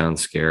does sound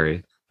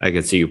scary. I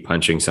could see you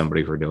punching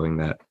somebody for doing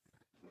that.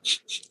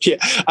 Yeah,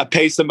 I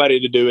pay somebody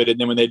to do it, and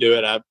then when they do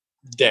it, I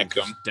deck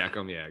them. Deck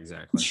them, yeah,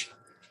 exactly.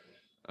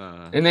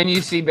 And then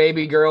you see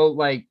baby girl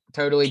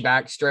totally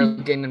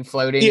backstroking and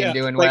floating and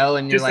doing well,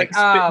 and you're spitting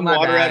my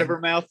water bad. out of her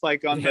mouth,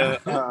 on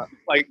the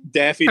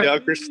Daffy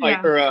Duck or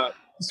or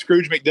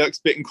Scrooge McDuck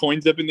spitting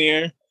coins up in the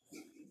air.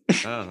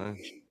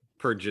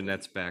 Per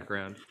Jeanette's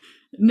background.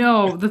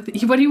 No,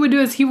 what he would do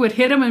is he would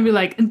hit him and be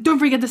like, "And don't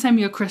forget to send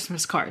me a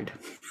Christmas card."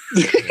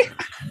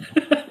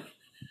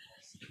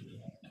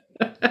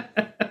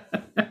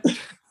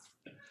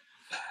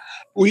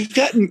 We've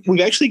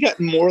actually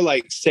gotten more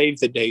save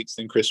the dates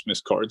than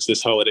Christmas cards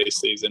this holiday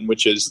season,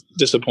 which is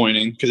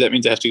disappointing because that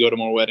means I have to go to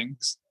more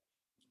weddings.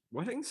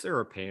 Weddings are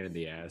a pain in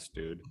the ass,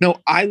 dude. No,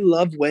 I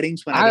love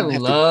weddings when I don't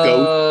have to go. I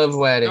love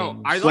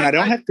weddings. When I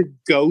don't have to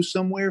go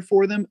somewhere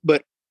for them,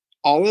 but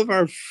all of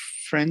our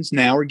friends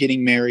now are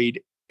getting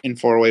married in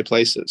faraway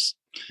places.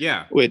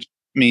 Yeah. Which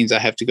means I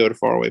have to go to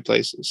faraway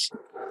places.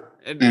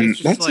 And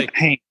that's a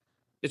pain.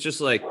 It's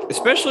just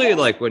especially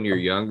when you're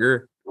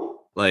younger,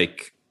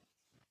 like,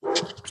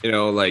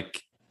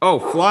 like, oh,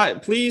 fly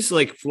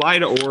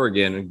to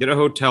Oregon and get a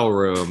hotel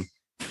room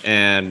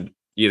and,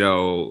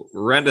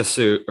 rent a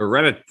suit or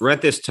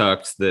rent this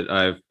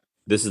tux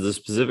this is the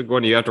specific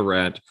one you have to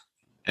rent.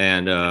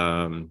 And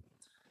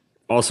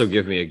also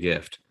give me a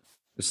gift.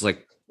 It's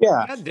like,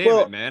 Yeah. God damn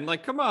it, man.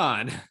 Like, come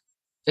on.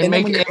 And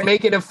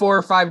make it a 4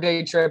 or 5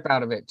 day trip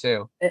out of it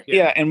too.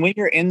 Yeah. And when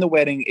you're in the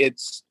wedding,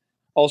 it's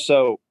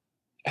also,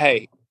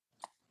 hey,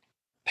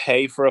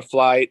 pay for a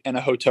flight and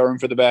a hotel room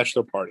for the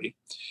bachelor party.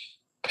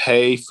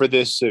 Pay for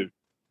this suit.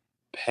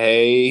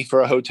 Pay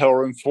for a hotel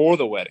room for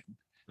the wedding.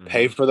 Mm-hmm.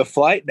 Pay for the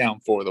flight down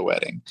for the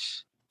wedding.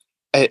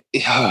 Let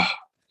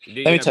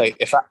me tell you,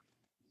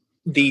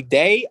 the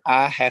day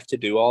I have to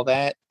do all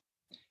that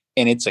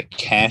and it's a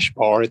cash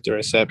bar at the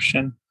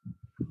reception.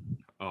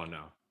 Oh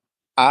no.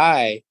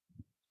 I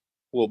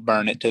will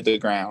burn it to the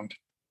ground.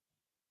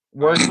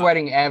 Worst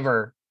wedding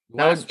ever.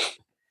 Last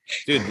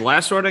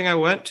wedding I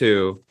went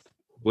to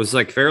was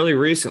like fairly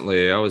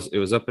recently. It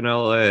was up in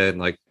LA and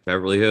like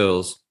Beverly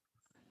Hills.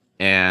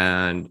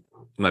 And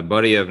my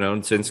buddy I've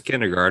known since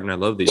kindergarten. I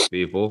love these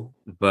people,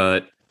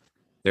 but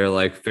they're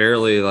like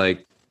fairly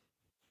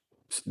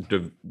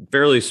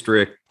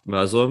strict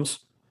Muslims.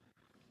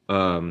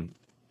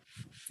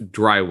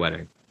 Dry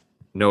wedding,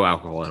 no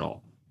alcohol at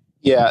all.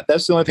 Yeah,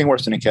 that's the only thing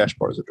worse than a cash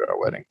bar is a dry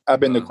wedding. I've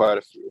been to quite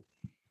a few.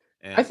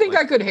 I think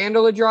I could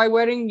handle a dry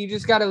wedding. You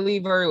just got to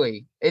leave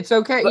early. It's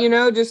okay,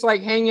 just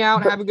like hang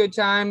out, have a good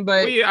time.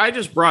 But I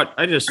just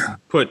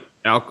put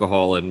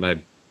alcohol in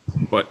my,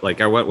 but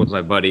like I went with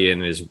my buddy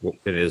and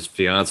his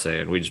fiance,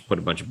 and we just put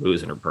a bunch of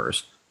booze in her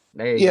purse.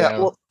 There you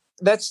go.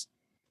 Well,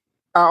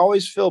 I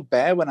always feel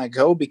bad when I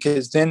go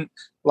because then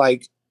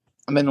like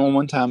I'm in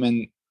one time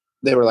and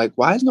they were like,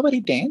 why is nobody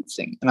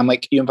dancing? And I'm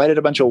like, you invited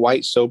a bunch of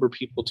white, sober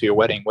people to your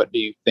wedding. What do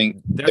you think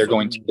they're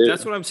going to do?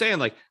 That's what I'm saying.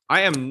 Like,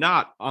 I am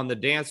not on the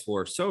dance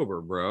floor sober,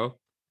 bro.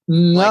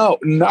 No,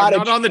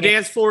 not on the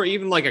dance floor,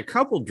 even like a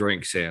couple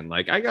drinks in.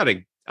 Like, I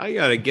gotta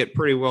get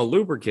pretty well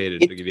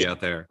lubricated to get out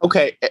there.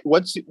 Okay.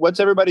 What's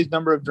everybody's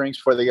number of drinks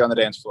before they get on the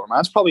dance floor?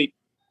 Mine's probably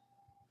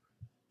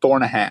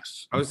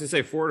 4.5. I was gonna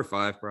say 4 to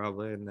 5,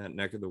 probably in that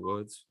neck of the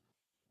woods.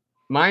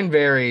 Mine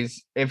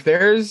varies. If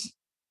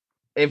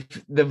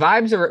the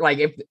vibes are like,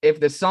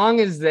 if the song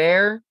is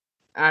there,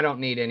 I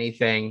don't need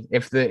anything.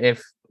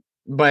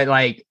 But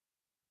like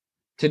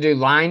to do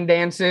line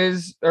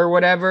dances or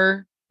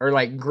whatever, or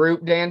like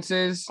group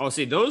dances. Oh,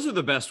 see, those are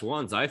the best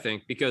ones, I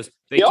think, because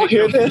they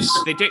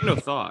take no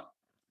thought.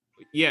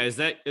 Yeah, is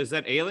that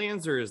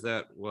aliens or is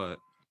that what?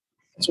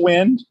 It's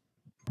wind.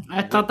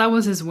 I thought that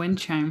was his wind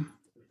chime.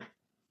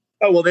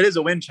 Oh, well, that is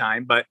a wind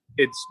chime, but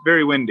it's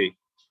very windy.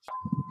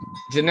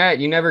 Jeanette,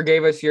 you never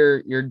gave us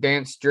your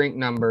dance drink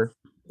number.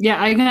 Yeah,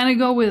 I kind of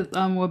go with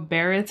what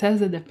Barrett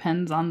says. It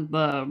depends on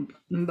the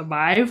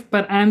vibe,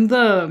 but I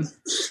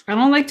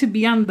don't like to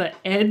be on the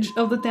edge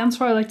of the dance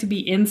floor. I like to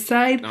be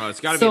inside. No, it's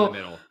got to be in the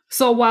middle.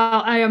 So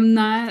while I am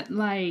not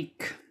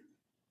like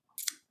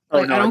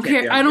I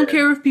don't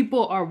care if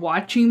people are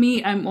watching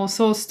me. I'm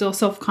also still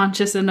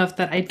self-conscious enough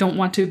that I don't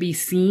want to be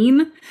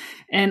seen,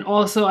 and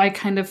also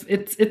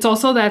it's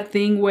also that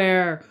thing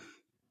where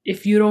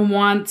if you don't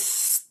want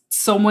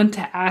someone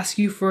to ask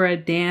you for a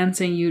dance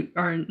and you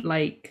are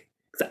like.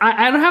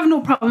 I don't have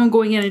no problem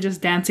going in and just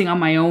dancing on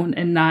my own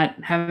and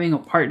not having a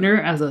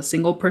partner as a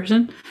single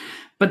person.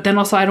 But then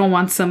also I don't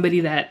want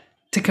somebody to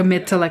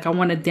commit to like, I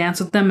want to dance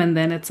with them. And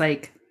then it's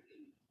like,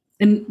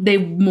 and they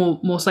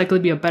will most likely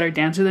be a better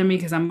dancer than me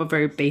because I'm a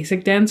very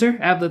basic dancer.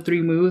 I have the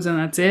 3 moves and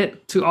that's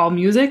it to all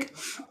music.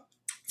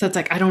 So it's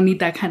like, I don't need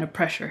that kind of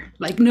pressure.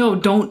 Like, no,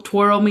 don't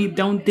twirl me.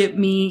 Don't dip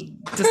me.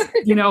 Just,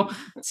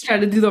 let's try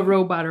to do the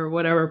robot or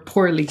whatever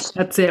poorly.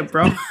 That's it,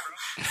 bro.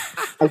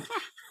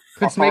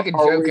 Let's make a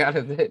joke out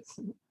of this.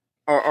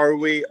 Are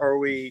we?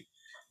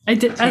 I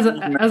did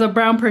as a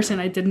brown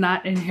person. I did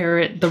not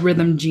inherit the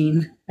rhythm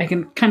gene. I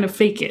can kind of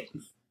fake it,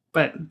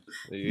 but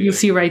you'll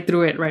see right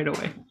through it right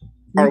away.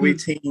 Are we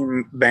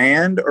team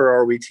band or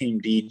are we team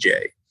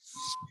DJ?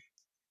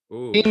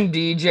 Ooh. Team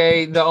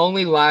DJ. The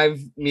only live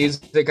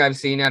music I've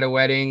seen at a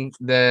wedding,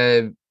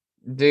 the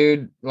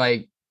dude,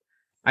 like,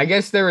 I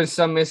guess there was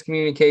some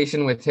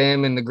miscommunication with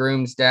him and the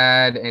groom's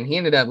dad, and he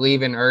ended up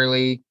leaving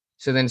early.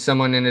 So then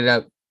someone ended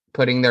up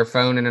putting their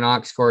phone in an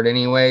aux cord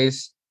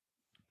anyways.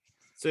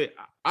 See,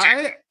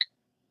 I've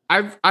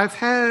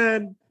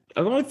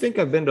only think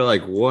I've been to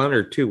like 1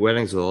 or 2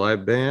 weddings with a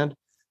live band,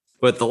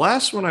 but the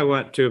last one I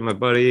went to, my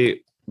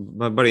buddy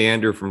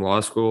Andrew from law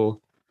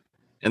school,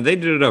 and they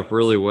did it up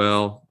really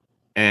well,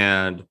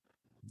 and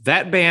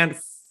that band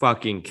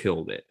fucking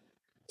killed it.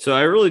 So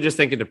I really just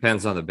think it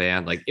depends on the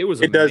band. Like it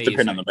amazing. Does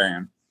depend on the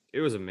band. It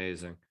was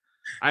amazing.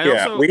 Go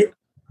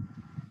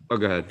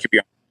ahead. Keep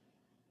going.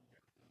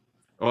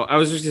 Well, I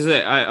was just gonna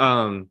say,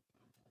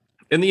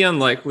 in the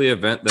unlikely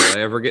event that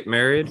I ever get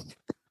married,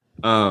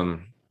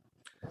 one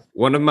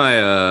of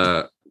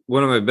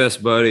my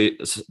best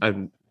buddies,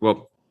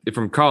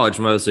 from college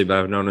mostly, but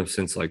I've known him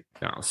since like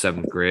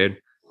 7th grade,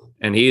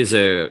 and he is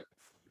a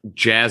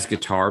jazz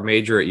guitar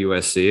major at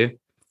USC.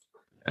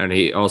 and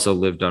he also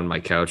lived on my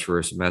couch for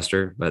a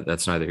semester, but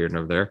that's neither here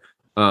nor there.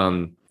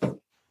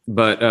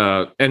 But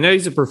and now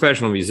he's a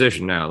professional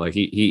musician now. Like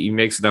he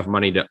makes enough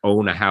money to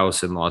own a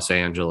house in Los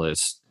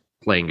Angeles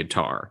playing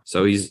guitar.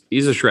 So he's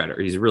a shredder.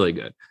 He's really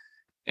good.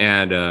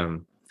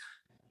 And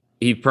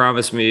he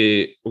promised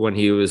me when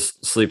he was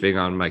sleeping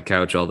on my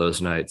couch all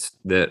those nights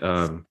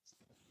that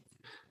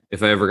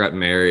if I ever got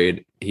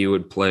married, he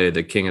would play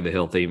the King of the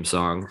Hill theme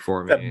song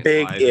for me. The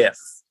big live. if.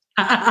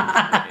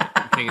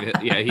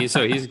 Yeah, he's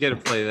gonna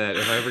play that.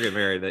 If I ever get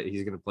married, that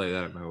he's gonna play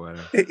that at my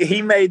wedding.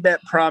 He made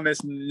that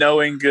promise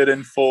knowing good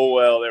and full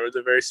well there was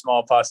a very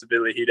small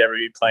possibility he'd ever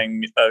be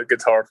playing a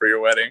guitar for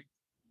your wedding.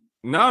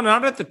 No,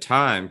 not at the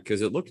time,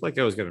 because it looked like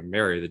I was gonna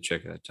marry the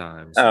chick at the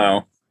time. So.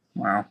 Oh,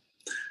 wow.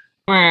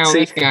 Wow, See,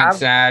 this got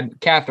sad.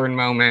 Catherine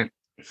moment.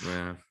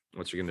 Yeah,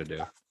 what you gonna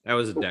do? That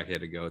was a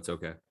decade ago. It's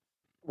okay.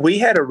 We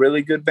had a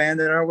really good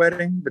band at our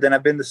wedding, but then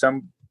I've been to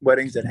some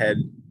weddings that had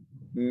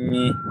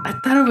me. I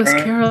thought it was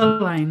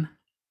Caroline.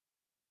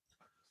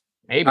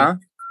 Maybe. Huh?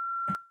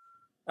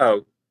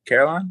 Oh,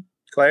 Caroline?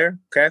 Claire?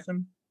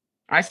 Catherine?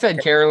 I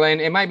said Caroline.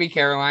 It might be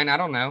Caroline. I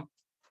don't know.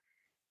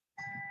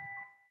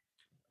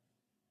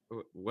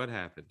 What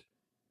happened?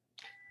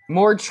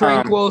 More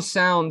tranquil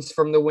sounds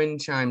from the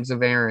wind chimes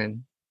of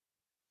Aaron.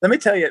 Let me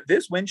tell you,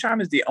 this wind chime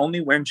is the only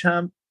wind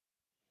chime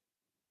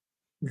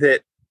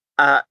that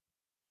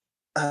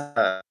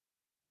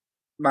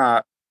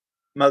my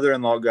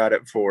mother-in-law got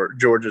it for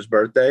George's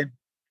birthday.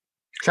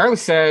 Charlie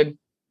said,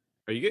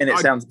 Are you? And it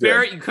sounds good.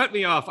 Barrett, you cut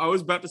me off. I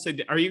was about to say,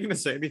 are you going to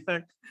say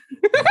anything?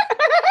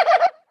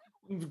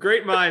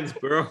 Great minds,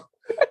 bro.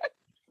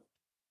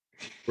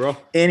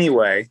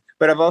 Anyway,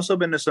 but I've also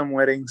been to some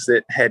weddings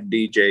that had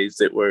DJs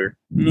that were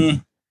meh.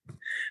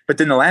 But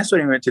then the last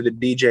wedding we went to, the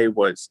DJ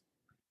was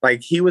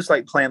like, he was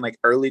like playing like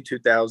early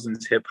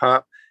 2000s hip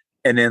hop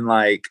and then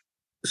like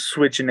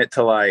switching it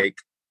to like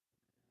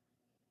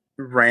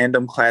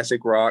random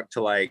classic rock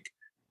to like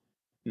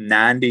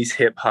 90s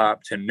hip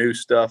hop to new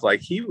stuff.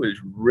 Like he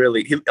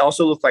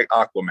also looked like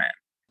Aquaman.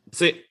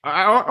 See,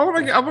 I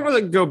want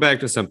to go back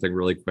to something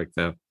really quick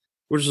though,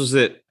 which was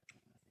that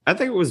I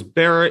think it was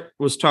Barrett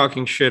was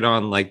talking shit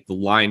on like the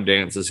line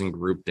dances and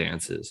group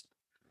dances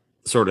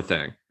sort of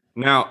thing.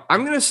 Now,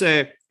 I'm going to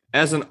say,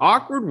 as an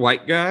awkward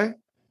white guy,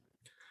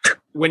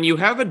 when you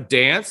have a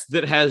dance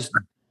that has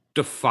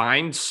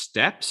defined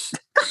steps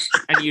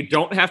and you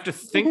don't have to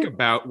think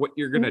about what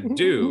you're going to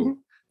do,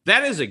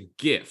 that is a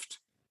gift.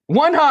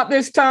 One hop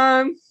this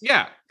time.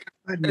 Yeah.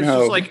 It's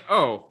just like,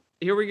 oh,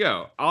 here we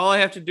go. All I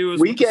have to do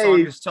is what the song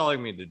is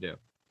telling me to do.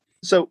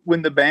 So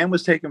when the band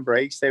was taking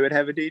breaks, they would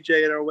have a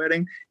DJ at our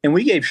wedding, and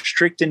we gave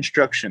strict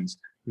instructions.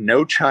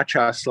 No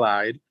cha-cha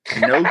slide,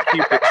 no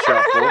Cupid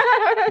shuffle.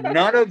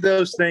 None of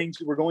those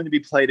things were going to be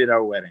played at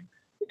our wedding.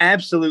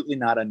 Absolutely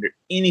not under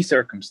any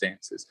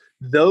circumstances.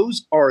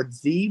 Those are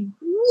the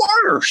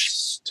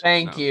worst.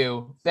 Thank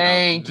you.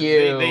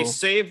 They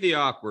save the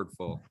awkward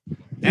folk.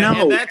 And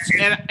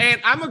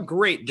I'm a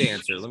great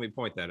dancer. Let me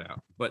point that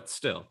out. But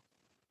still.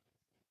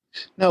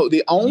 No,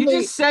 you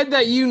just said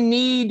that you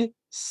need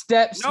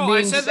steps. No,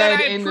 I said that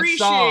I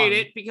appreciate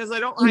it because I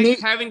don't like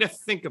having to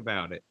think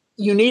about it.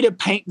 You need to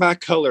paint by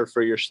color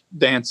for your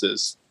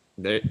dances.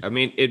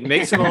 It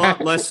makes it a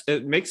lot less.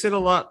 It makes it a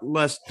lot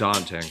less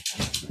daunting.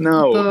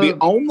 No, the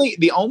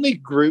only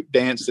group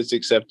dance that's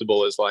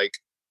acceptable is like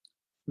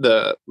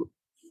at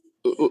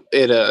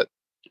a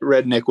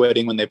redneck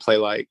wedding when they play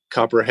like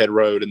Copperhead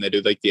Road and they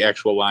do like the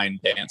actual line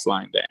dance.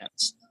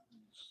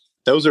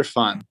 Those are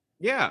fun.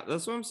 Yeah,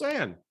 that's what I'm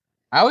saying.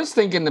 I was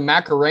thinking the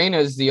Macarena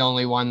is the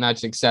only one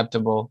that's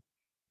acceptable.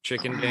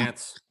 Chicken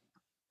dance.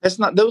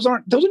 Those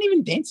aren't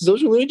even dances.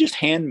 Those are literally just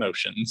hand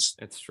motions.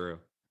 It's true.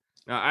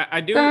 Now,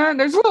 I do.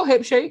 There's a little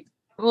hip shake,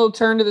 a little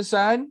turn to the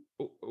side.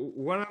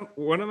 One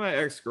of my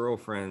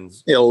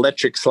ex-girlfriends. The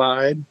electric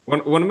slide.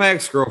 One of my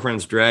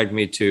ex-girlfriends dragged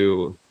me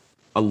to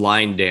a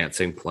line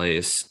dancing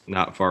place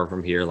not far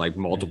from here, like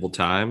multiple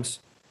times,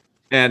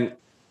 and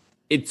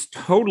it's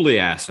totally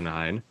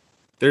asinine.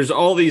 There's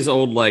all these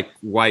old like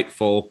white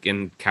folk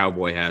in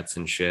cowboy hats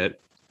and shit.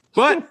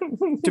 But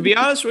to be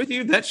honest with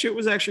you, that shit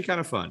was actually kind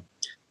of fun.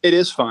 It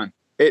is fun.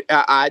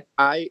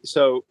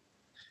 So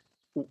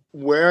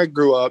where I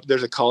grew up,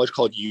 there's a college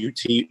called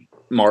UT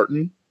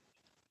Martin,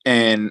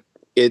 and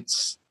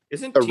isn't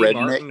T. redneck.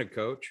 Martin a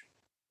coach?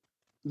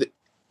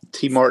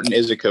 T. Martin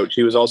is a coach.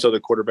 He was also the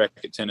quarterback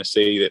at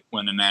Tennessee that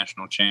won a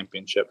national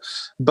championship.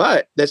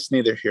 But that's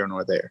neither here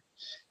nor there.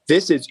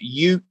 This is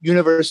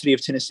University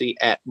of Tennessee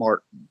at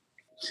Martin,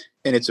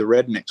 and it's a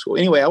redneck school.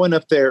 Anyway, I went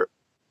up there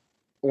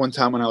one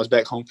time when I was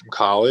back home from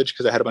college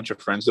because I had a bunch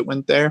of friends that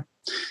went there,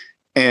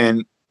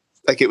 and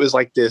like it was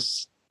like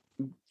this,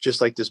 just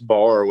like this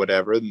bar or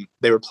whatever. And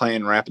they were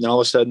playing rap, and then all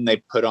of a sudden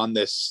they put on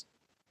this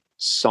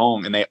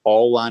song, and they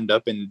all lined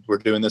up and were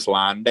doing this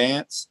line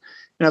dance.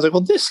 And I was like,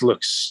 well, this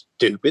looks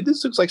stupid.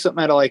 This looks like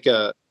something out of like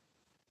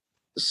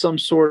some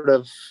sort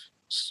of,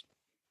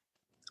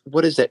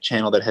 what is that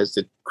channel that has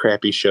the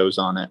crappy shows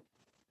on it?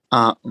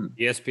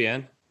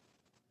 ESPN.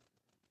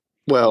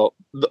 Well,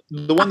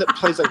 the one that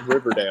plays like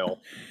Riverdale.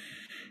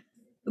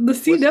 The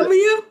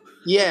CW?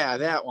 Yeah,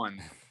 that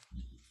one.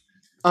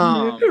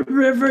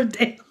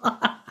 Riverdale.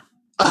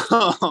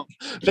 That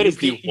is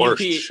the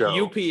worst show.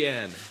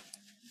 UPN.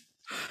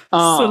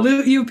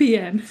 Salute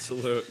UPN.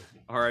 Salute.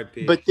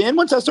 R.I.P. But then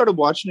once I started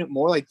watching it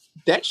more, like,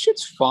 that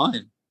shit's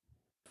fun.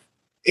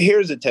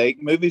 Here's a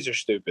take. Movies are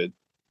stupid.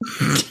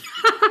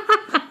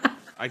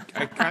 I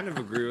kind of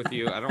agree with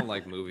you. I don't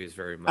like movies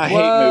very much. I hate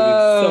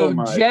movies so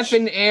much. Jeff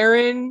and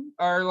Aaron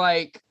are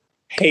like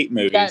hate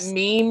movies. that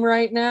meme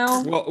right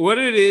now. Well, what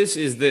it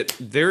is that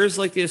there is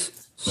like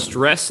this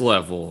stress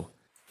level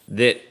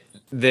that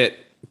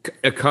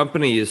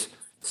accompanies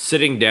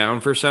sitting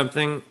down for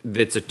something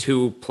that's a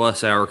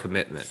 2+ hour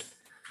commitment.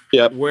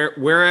 Yep.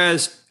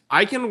 Whereas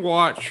I can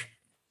watch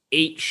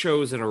 8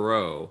 shows in a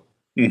row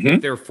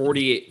if they're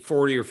 40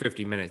 or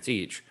 50 minutes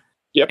each.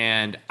 Yep.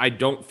 And I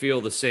don't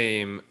feel the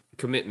same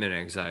commitment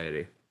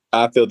anxiety.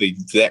 I feel the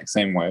exact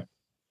same way.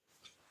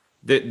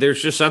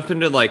 There's just something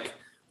to like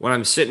when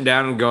I'm sitting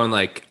down and going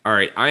like, all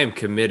right, I am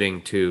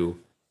committing to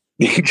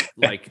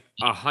like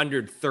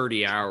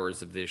 130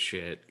 hours of this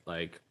shit.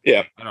 Like,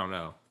 yeah, I don't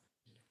know.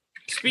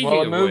 Speaking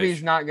well, of a movie's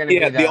which, not going to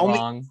be that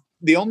long.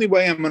 The only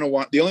way I'm going to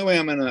watch,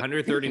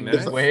 130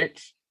 minutes.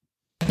 Which,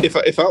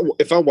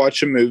 if I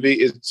watch a movie,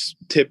 it's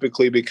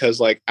typically because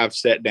like I've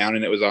sat down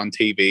and it was on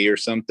TV or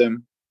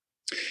something,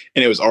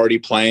 and it was already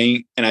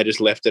playing, and I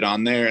just left it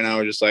on there, and I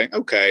was just like,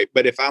 okay.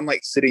 But if I'm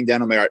like sitting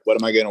down, I'm like, all right, what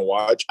am I going to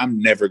watch?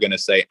 I'm never going to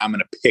say I'm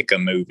going to pick a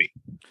movie.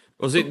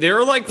 Well, see, there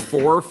are like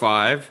 4 or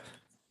 5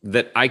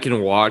 that I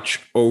can watch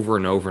over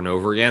and over and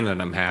over again,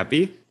 and I'm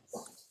happy.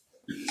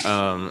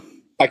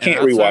 I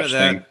can't rewatch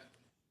things.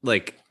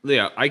 Like,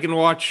 yeah, I can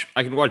watch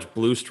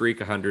Blue Streak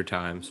 100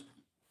 times.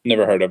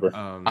 Never heard of her.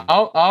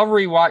 I'll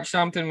rewatch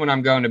something when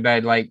I'm going to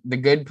bed, like The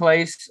Good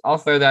Place. I'll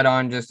throw that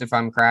on just if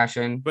I'm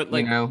crashing. But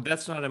like,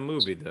 that's not a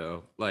movie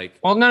though. Like,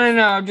 well, no.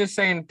 I'm just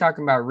saying,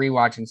 talking about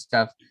rewatching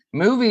stuff.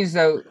 Movies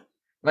though,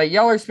 like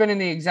y'all are spending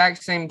the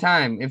exact same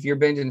time. If you're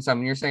binging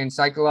something, you're saying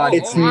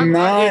psychological. It's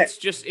not. It's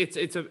just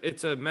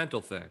it's a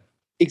mental thing.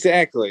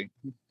 Exactly.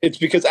 It's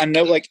because I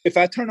know, like, if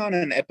I turn on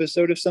an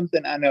episode of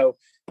something, I know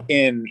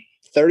in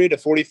 30 to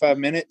 45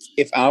 minutes,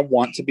 if I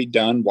want to be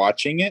done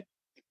watching it,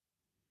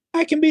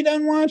 I can be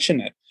done watching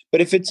it.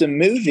 But if it's a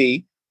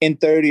movie in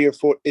 30 or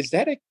 40, is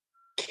that a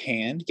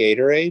canned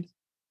Gatorade?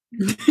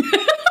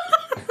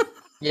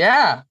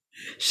 Yeah.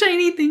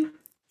 Shiny thing.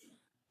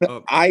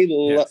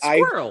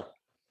 Squirrel.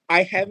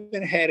 I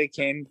haven't had a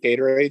canned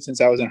Gatorade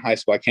since I was in high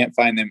school. I can't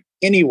find them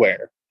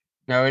anywhere.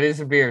 No, it is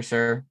a beer,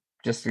 sir.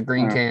 Just a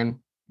green can.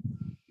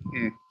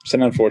 It's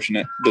an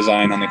unfortunate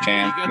design on the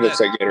can. It looks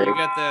like Gatorade.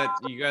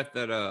 You got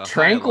that.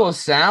 Tranquil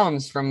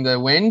sounds from the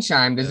wind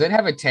chime. Does it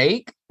have a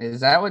take? Is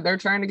that what they're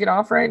trying to get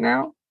off right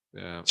now?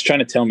 Yeah. It's trying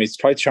to tell me. It's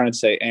probably trying to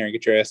say, Aaron,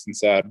 get your ass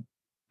inside.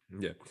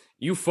 Yeah.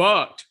 You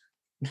fucked.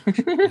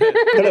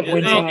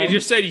 It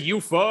just said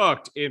you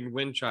fucked in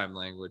wind chime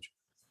language.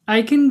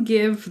 I can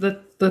give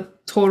the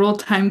total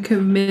time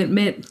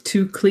commitment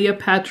to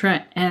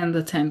Cleopatra and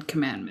the 10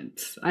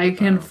 Commandments.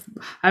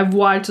 I've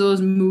watched those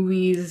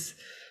movies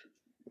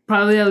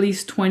probably at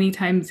least 20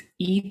 times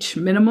each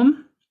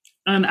minimum.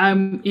 And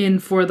I'm in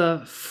for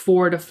the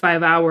 4 to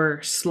 5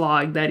 hour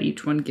slog that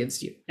each one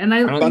gives you. And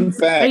I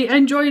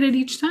enjoyed it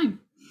each time.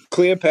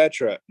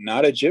 Cleopatra,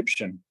 not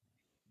Egyptian.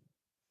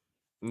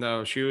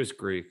 No, she was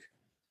Greek.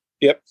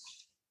 Yep.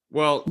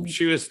 Well,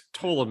 she was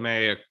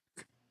Ptolemaic.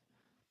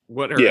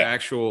 What her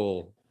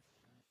actual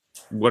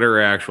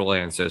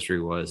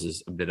ancestry was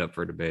is a bit up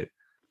for debate.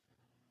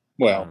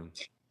 Well,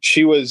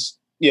 she was,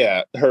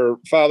 her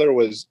father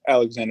was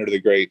Alexander the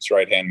Great's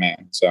right-hand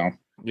man. So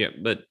yeah,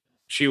 but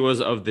she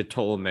was of the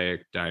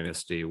Ptolemaic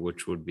dynasty,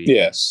 which would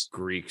be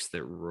Greeks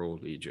that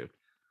ruled Egypt.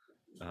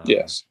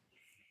 Yes.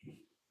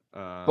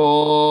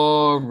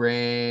 Boring.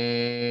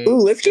 Ooh,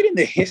 let's get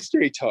into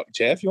history talk,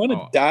 Jeff. You want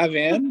to dive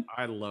in?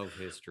 I love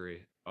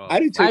history. I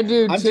do too. I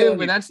do too,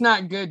 but that's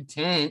not good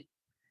tent.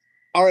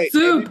 All right,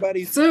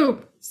 everybody.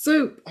 Soup.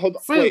 Hold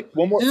on. Wait,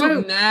 one more.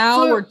 Soup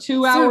now. We're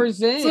 2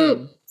 hours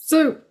in.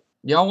 Soup.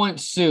 Y'all want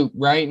soup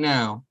right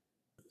now.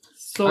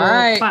 All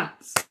right.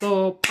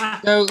 So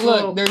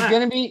look, there's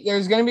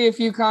gonna be a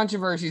few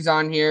controversies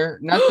on here.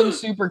 Nothing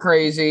super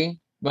crazy,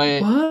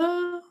 but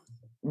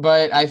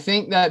I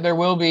think that there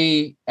will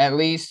be at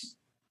least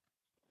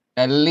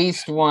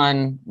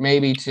one,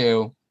 maybe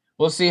 2.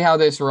 We'll see how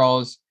this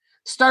rolls.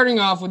 Starting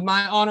off with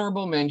my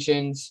honorable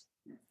mentions.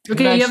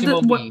 Okay,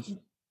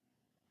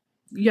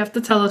 you have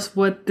to tell us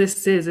what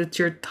this is. It's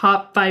your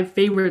top 5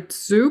 favorite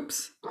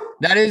soups.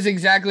 That is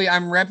exactly.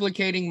 I'm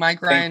replicating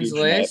Mike Ryan's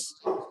list.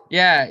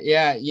 Yeah.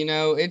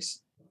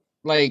 It's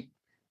like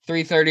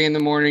 3:30 in the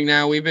morning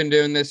now. We've been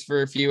doing this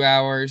for a few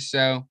hours,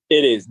 so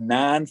it is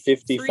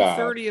 9:55.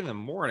 3:30 in the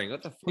morning.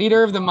 What the fuck?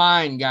 Theater of the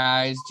mind,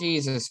 guys.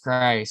 Jesus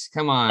Christ,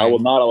 come on. I will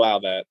not allow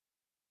that.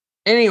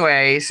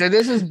 Anyway, so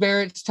this is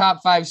Barrett's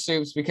top 5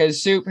 soups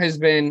because soup has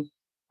been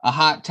a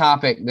hot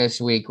topic this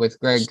week with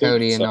Greg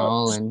Cody and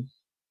all, and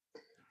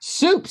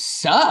soup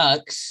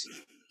sucks.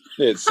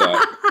 It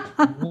sucks.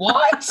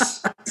 What?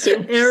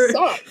 Soup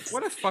sucks.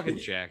 What a fucking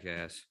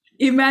jackass.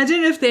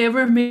 Imagine if they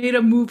ever made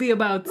a movie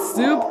about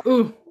soup.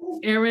 Ooh,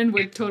 Aaron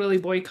would totally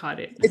boycott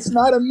it. It's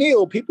not a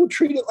meal. People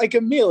treat it like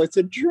a meal. It's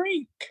a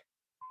drink.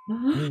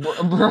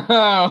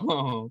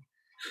 Bro,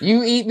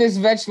 you eat this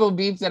vegetable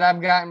beef that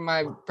I've got in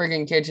my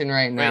freaking kitchen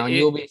right now, and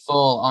you'll be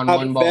full on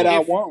one bowl. I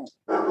won't.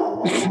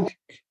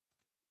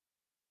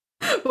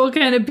 What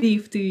kind of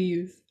beef do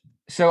you use?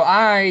 So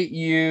I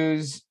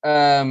use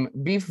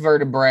beef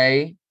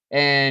vertebrae,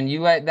 and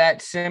you let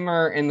that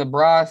simmer in the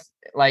broth,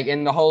 like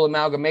in the whole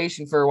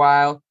amalgamation for a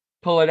while.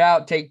 Pull it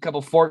out, take a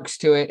couple forks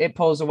to it. It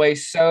pulls away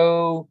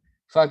so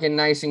fucking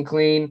nice and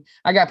clean.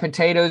 I got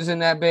potatoes in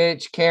that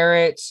bitch,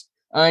 carrots,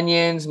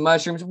 onions,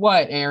 mushrooms.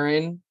 What,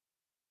 Aaron?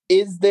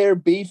 Is there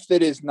beef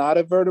that is not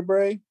a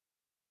vertebrae?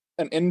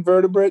 An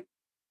invertebrate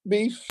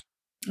beef?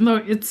 No,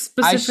 it's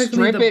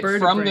specifically I strip the it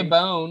from the vertebrae.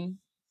 bone.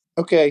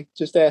 Okay,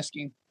 just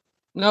asking.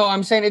 No,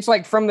 I'm saying it's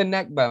like from the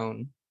neck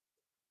bone.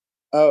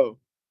 Oh.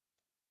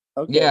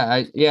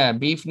 Okay. Yeah,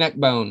 beef neck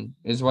bone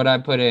is what I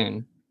put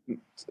in.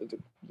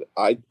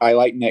 I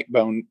like neck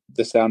bone,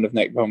 the sound of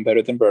neck bone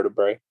better than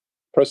vertebrae.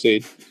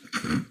 Proceed.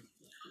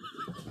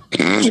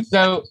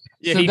 So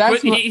Yeah,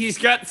 he's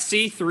got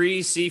C3,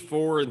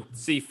 C4, and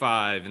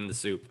C5 in the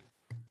soup.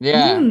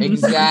 Yeah,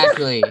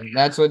 exactly.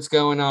 That's what's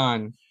going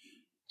on.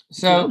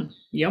 So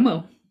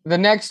Yummo. the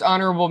next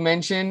honorable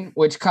mention,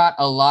 which caught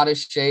a lot of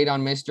shade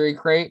on Mystery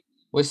Crate,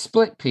 was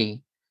split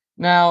pea.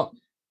 Now,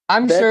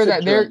 I'm sure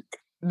that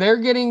they're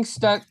getting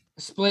stuck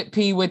split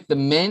pea with the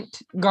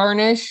mint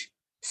garnish.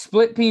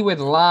 Split pea with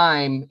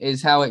lime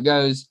is how it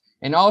goes.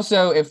 And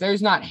also, if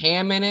there's not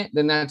ham in it,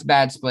 then that's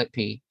bad split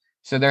pea.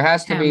 So there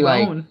has to be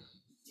like,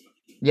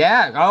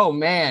 yeah. Oh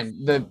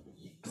man,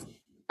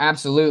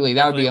 absolutely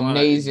that would be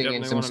amazing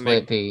in some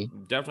split pea.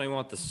 Definitely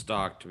want the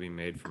stock to be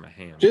made from a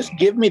ham. Just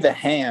give me the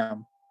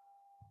ham.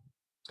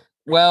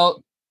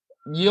 Well,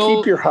 you'll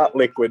keep your hot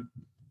liquid.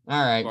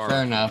 All right,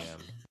 fair enough.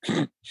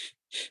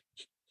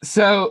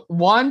 So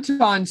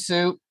wonton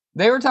soup.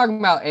 They were talking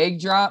about egg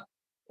drop.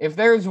 If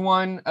there's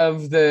one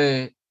of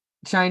the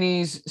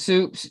Chinese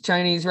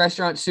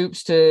restaurant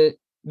soups to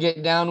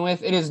get down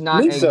with, it is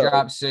not miso. Egg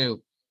drop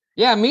soup.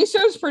 Yeah,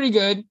 miso's pretty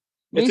good.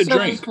 It's a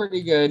drink. Miso's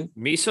pretty good.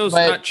 Miso's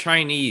not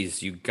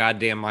Chinese, you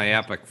goddamn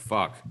myopic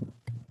fuck.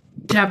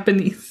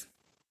 Japanese.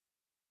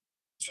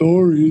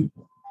 Sorry.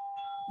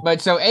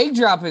 But so egg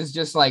drop is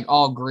just like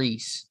all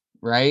grease,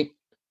 right?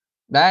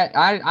 That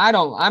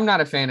I'm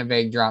not a fan of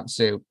egg drop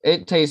soup.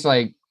 It tastes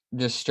like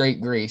just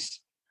straight grease.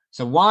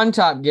 So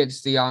wonton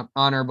gets the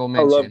honorable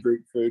mention. I love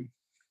Greek food.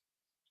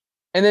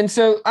 And then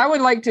so I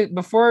would like to,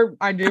 before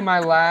I do my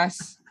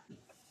last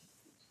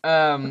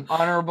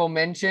honorable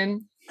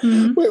mention.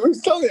 Wait, we're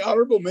still the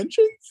honorable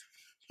mentions?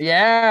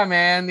 Yeah,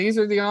 man. These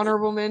are the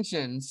honorable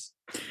mentions.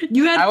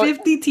 You had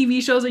 50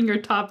 TV shows in your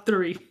top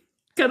 3.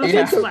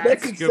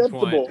 That's a good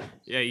point.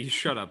 Yeah, you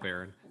shut up,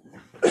 Aaron.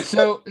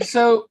 So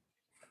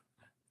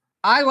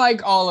I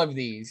like all of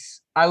these.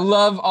 I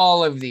love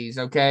all of these,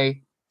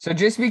 okay? So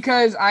just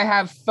because I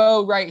have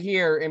pho right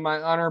here in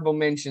my honorable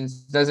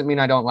mentions doesn't mean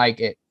I don't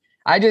like it.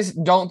 I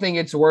just don't think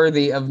it's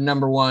worthy of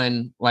number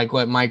 1 like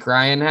what Mike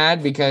Ryan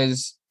had,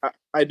 because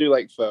I do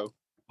like pho.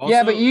 Also,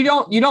 yeah, but you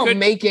don't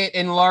make it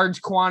in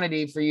large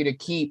quantity for you to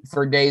keep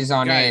for days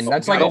on end.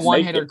 That's like a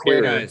one-hitter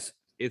quitter. Guys,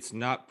 it's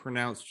not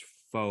pronounced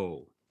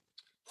pho.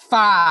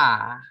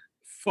 Fa.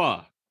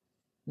 Pho.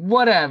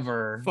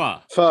 Whatever.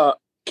 Pho. Fuck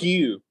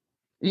you.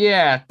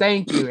 Yeah,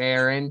 thank you,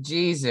 Aaron.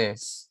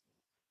 Jesus.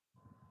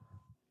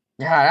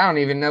 God, I don't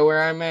even know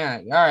where I'm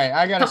at. All right,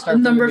 I got to start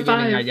from the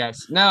beginning, 5. I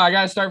guess. No, I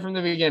got to start from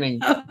the beginning.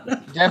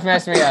 Jeff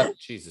messed me up.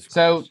 Jesus Christ.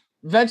 So,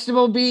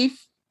 vegetable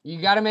beef, you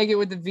got to make it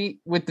with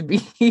the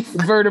beef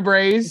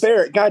vertebrae.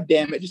 Barrett, God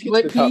damn it. Just get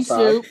to the top 5.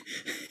 Soup,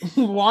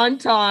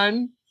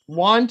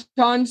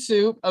 wonton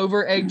soup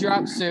over egg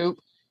drop soup,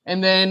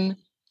 and then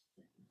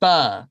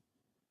pho.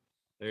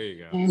 There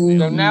you go.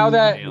 So now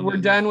that we're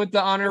done with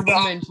the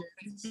honorable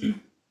mentions,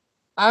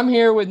 I'm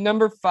here with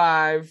number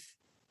 5,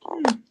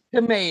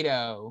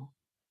 tomato.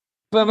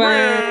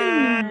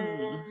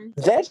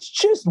 That's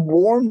just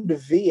warmed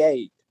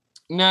V8.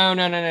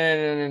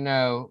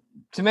 No.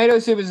 Tomato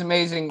soup is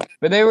amazing,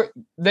 but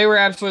they were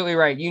absolutely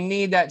right. You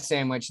need that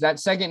sandwich. That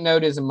second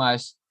note is a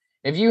must.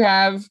 If you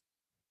have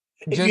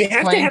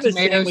plain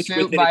tomato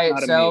soup by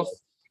itself.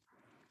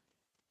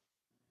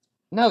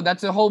 No,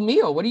 that's a whole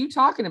meal. What are you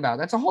talking about?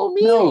 That's a whole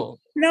meal.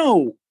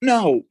 No.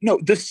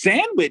 The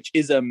sandwich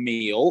is a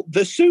meal.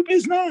 The soup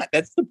is not.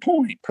 That's the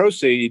point.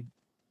 Proceed.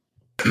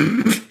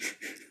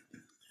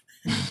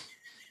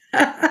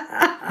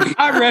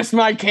 I rest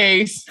my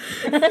case.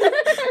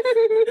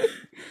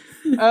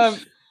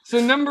 So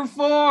number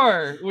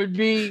 4 would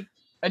be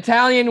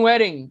Italian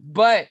wedding.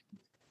 But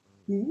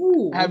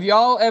have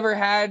y'all ever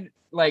had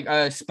like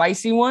a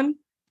spicy one?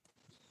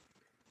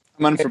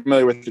 I'm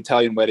unfamiliar with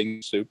Italian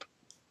wedding soup.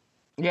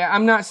 Yeah,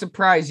 I'm not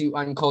surprised, you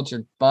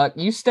uncultured buck.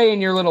 You stay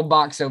in your little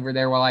box over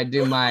there while I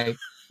do my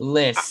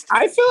list.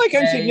 I feel like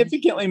I'm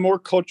significantly more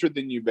cultured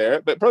than you,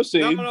 Barrett, but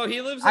proceed. No,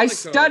 he lives I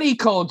study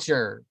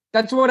culture.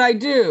 That's what I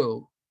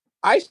do.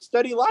 I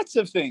study lots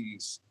of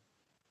things.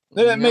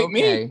 That make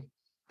me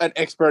an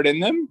expert in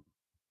them.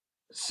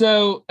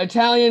 So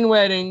Italian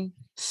wedding,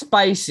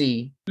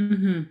 spicy.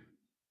 Mm-hmm.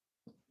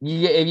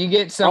 If you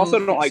get I also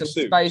some don't like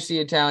soups. spicy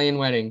Italian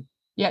wedding.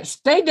 Yeah,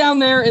 stay down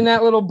there in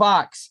that little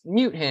box.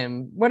 Mute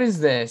him. What is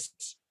this?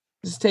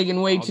 This is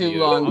taking way I'll too mute it.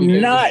 long. I'll mute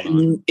it. Not Hold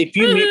on. if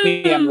you mute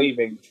me, I'm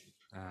leaving.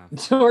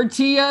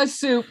 Tortilla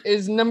soup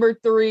is number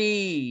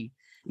 3.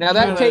 Now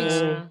that takes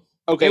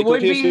Okay, it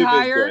would tortilla be soup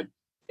higher.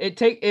 is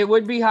good. It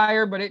would be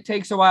higher, but it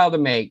takes a while to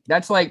make.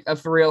 That's like a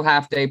for real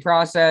half-day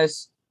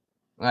process.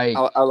 Like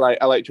I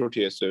like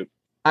tortilla soup.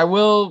 I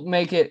will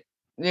make it.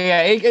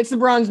 Yeah, it's the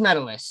bronze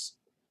medalist.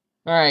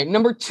 All right,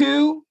 number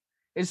 2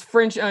 is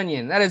French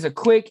onion. That is a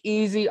quick,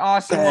 easy,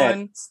 awesome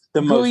one.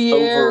 The most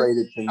Gruyere.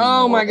 overrated thing.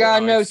 Oh my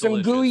God, Oh, no! it's Some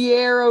delicious.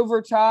 Gruyere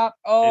over top.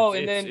 Oh,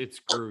 It's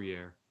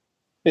Gruyere.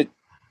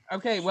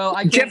 Okay, well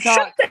I can't Jeff, talk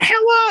shut the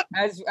hell up.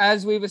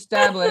 as we've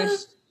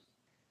established.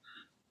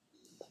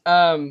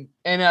 And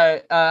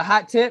a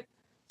hot tip: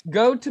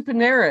 go to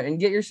Panera and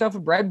get yourself a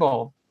bread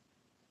bowl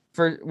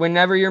for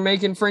whenever you're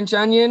making French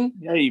onion.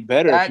 Yeah, you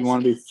better if you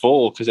want to be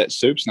full, because that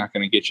soup's not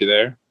going to get you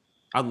there.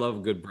 I love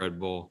a good bread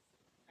bowl.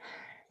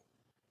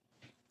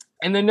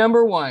 And the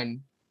number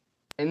 1,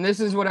 and this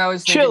is what I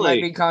was thinking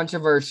might be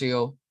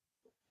controversial.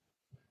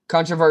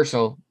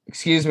 Controversial.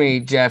 Excuse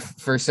me, Jeff,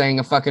 for saying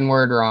a fucking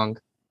word wrong.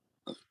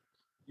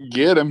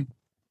 Get him.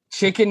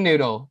 Chicken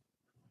noodle.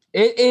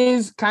 It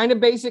is kind of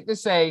basic to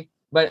say,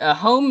 but a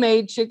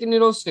homemade chicken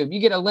noodle soup. You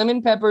get a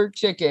lemon pepper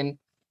chicken,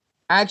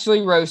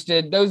 actually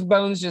roasted. Those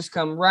bones just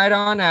come right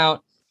on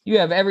out. You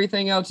have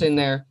everything else in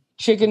there.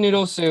 Chicken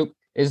noodle soup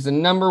is the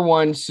number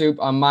 1 soup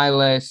on my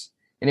list.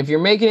 And if you're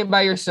making it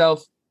by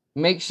yourself,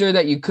 make sure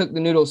that you cook the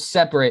noodles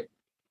separate,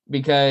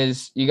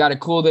 because you got to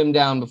cool them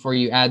down before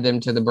you add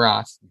them to the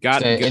broth. You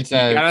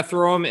gotta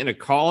throw them in a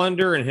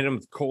colander and hit them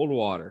with cold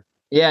water.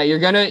 Yeah, you're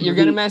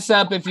gonna mess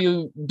up if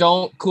you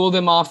don't cool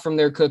them off from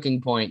their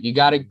cooking point. You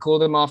got to cool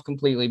them off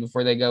completely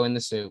before they go in the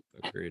soup.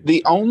 Agreed.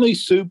 The only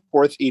soup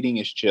worth eating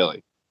is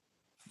chili.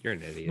 You're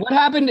an idiot. What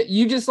happened?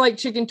 You just like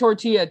chicken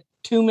tortilla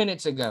 2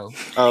 minutes ago.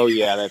 Oh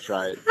yeah, that's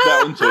right.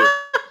 That one too.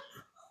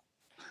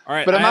 All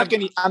right, But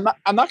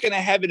I'm not gonna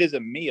have it as a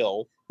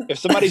meal. If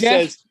somebody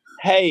says,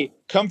 "Hey,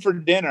 come for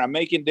dinner. I'm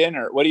making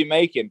dinner. What are you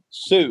making?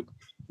 Soup."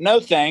 No,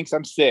 thanks.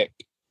 I'm sick.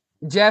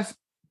 Jeff,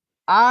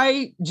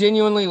 I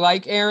genuinely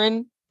like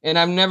Aaron, and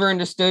I've never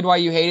understood why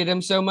you hated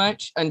him so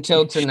much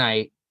until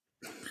tonight.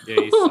 Yeah,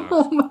 he sucks.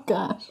 Oh my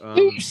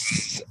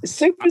gosh.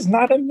 Soup is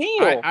not a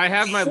meal. I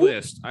have my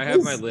list.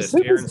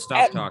 Soup Aaron, is stop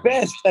at talking.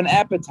 best an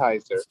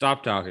appetizer.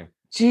 Stop talking.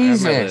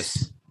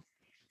 Jesus.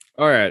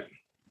 All right.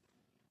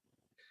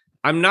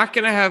 I'm not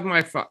gonna have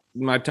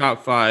my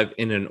top 5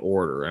 in an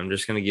order. I'm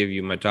just gonna give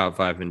you my top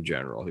 5 in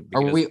general.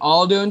 Are we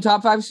all doing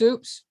top 5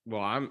 soups?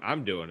 Well,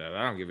 I'm doing it.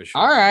 I don't give a shit.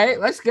 All right,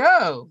 let's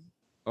go.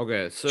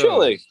 Okay, so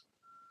Chili.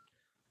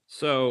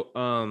 So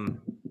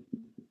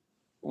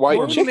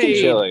White chicken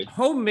chili.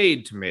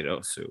 Homemade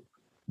tomato soup.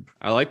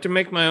 I like to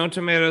make my own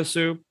tomato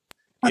soup.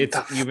 You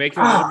make it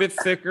a little bit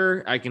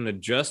thicker. I can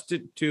adjust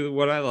it to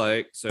what I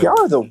like. So Y'all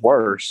are the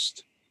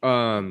worst.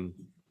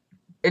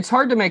 It's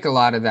hard to make a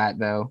lot of that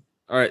though.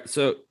 All right,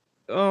 so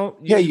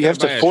you have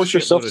to force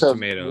yourself to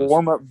tomatoes.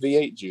 warm up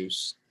V8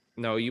 juice.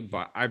 No,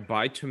 I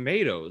buy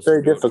tomatoes.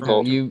 Very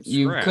difficult. You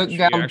cook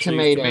down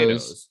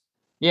tomatoes.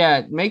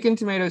 Yeah, making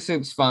tomato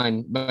soup's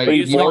fun, but I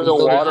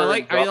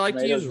like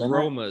to use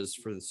Romas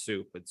for the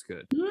soup. It's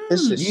good.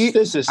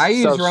 This is. I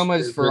use so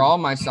Romas stupid. for all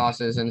my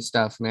sauces and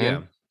stuff, man.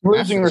 Yeah.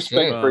 Losing That's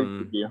respect shit. for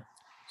each of you.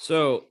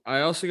 So I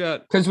also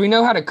got Because we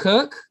know how to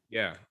cook.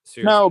 yeah.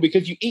 Seriously. No,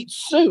 because you eat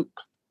soup.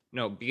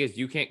 No, because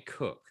you can't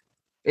cook.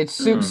 It's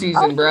soup I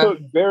season, bro. cook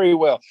very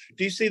well.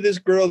 Do you see this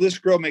girl? This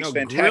girl makes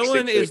fantastic.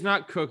 Grilling food. is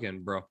not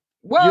cooking, bro.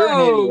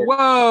 Whoa.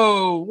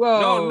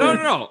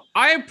 No.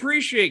 I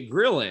appreciate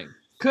grilling.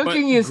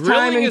 Cooking but is time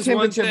grilling and is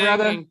one temperature, thing,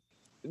 brother.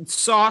 and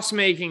sauce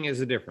making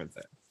is a different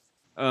thing.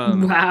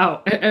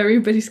 Wow,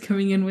 everybody's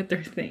coming in with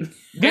their thing.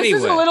 This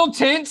is a little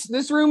tense.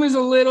 This room is a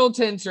little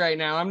tense right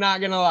now. I'm not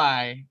gonna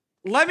lie.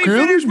 Let me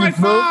finish my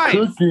 5.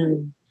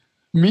 Cooking.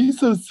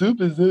 Miso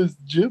soup is this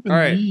Japanese. All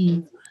right.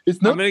 It's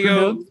not. I'm gonna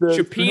go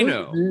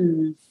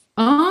Cioppino.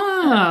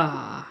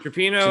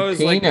 Cioppino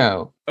is like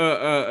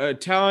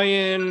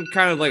Italian,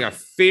 kind of like a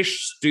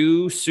fish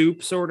stew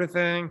soup sort of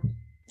thing.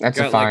 That's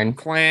got fine. Like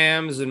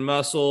clams and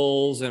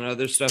mussels and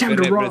other stuff Time in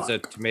to it, but rock. it's a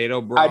tomato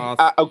broth.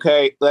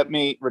 Okay, let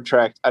me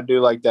retract. I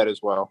do like that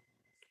as well.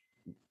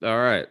 All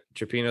right,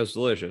 Cioppino's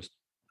delicious.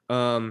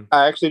 I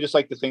actually just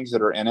like the things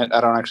that are in it.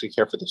 I don't actually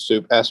care for the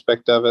soup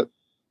aspect of it.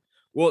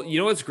 Well, you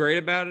know what's great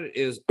about it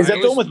is that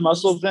the one with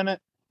mussels in it?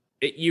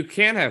 You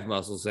can have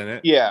mussels in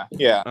it. Yeah,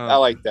 I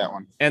like that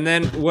one. And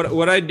then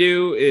what I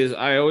do is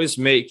I always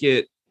make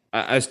it.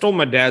 I stole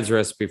my dad's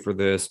recipe for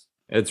this.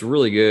 It's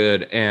really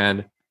good,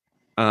 and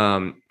we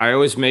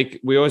always make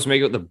it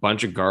with a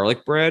bunch of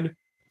garlic bread.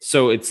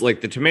 So it's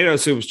like the tomato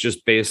soup is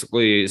just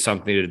basically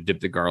something to dip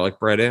the garlic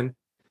bread in,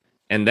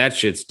 and that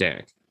shit's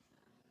dank.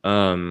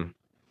 I'm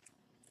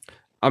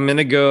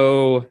gonna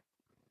go.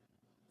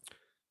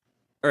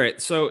 All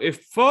right, so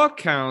if pho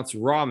counts,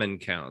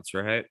 ramen counts,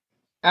 right?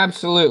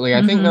 Absolutely.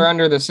 I think they're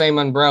under the same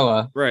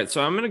umbrella. Right.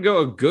 So I'm gonna go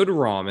a good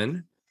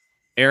ramen.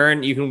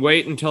 Aaron, you can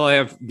wait until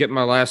I get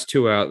my last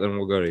two out, then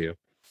we'll go to you.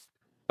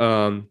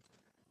 I'm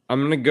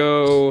gonna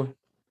go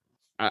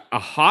a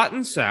hot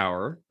and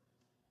sour.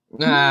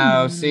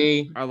 No,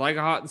 see. I like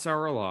a hot and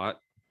sour a lot.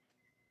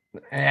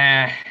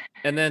 Eh.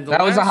 And then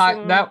That was a hot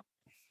one, that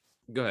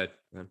go ahead,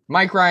 man.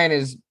 Mike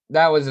Ryan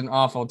that was an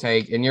awful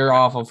take, and you're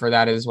awful for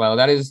that as well.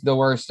 That is the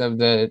worst of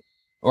the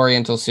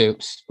Oriental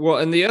soups. Well,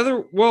 and the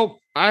other,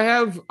 I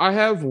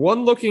have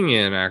one looking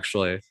in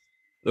actually.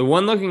 The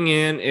one looking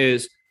in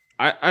is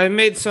I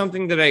made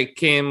something that I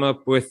came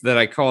up with that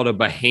I called a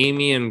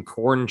Bahamian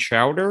corn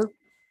chowder.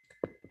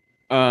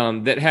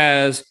 That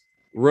has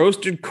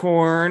roasted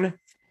corn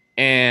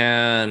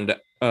and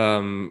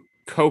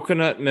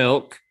coconut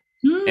milk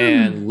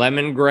and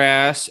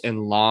lemongrass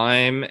and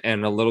lime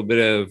and a little bit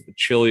of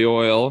chili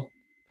oil.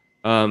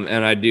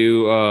 And I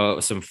do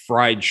some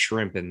fried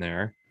shrimp in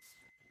there.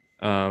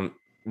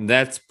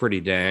 That's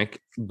pretty dank,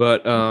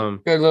 but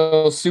good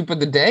little soup of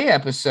the day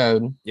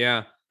episode.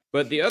 Yeah,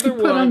 but the other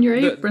one, put on your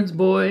aprons,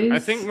 boys. I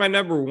think my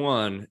number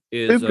one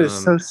is soup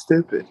is so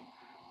stupid.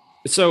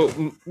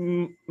 So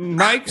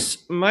Mike's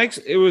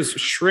it was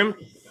shrimp.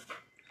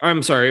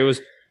 I'm sorry,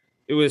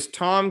 it was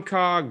Tom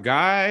Kha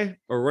Gai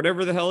or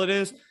whatever the hell it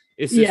is.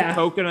 It's this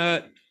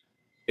coconut.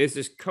 It's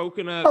this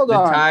coconut. Hold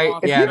on. The Thai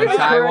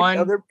one.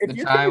 If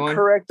you're going to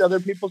correct other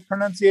people's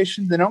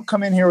pronunciation, then don't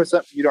come in here with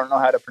something you don't know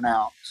how to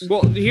pronounce.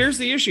 Well, here's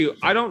the issue.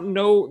 I don't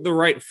know the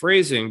right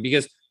phrasing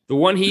because the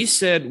one he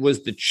said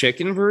was the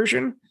chicken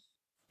version.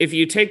 If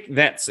you take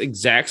that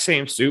exact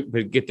same soup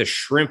but get the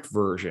shrimp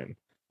version,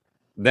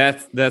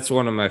 that's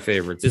one of my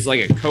favorites. It's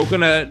like a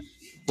coconut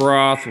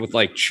broth with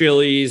like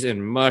chilies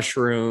and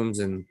mushrooms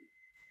and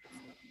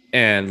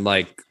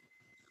like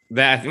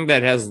that. I think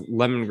that has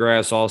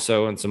lemongrass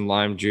also and some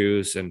lime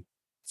juice, and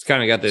it's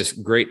kind of got this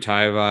great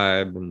Thai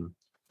vibe. And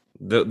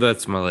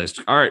that's my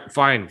list. All right,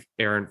 fine,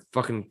 Aaron,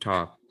 fucking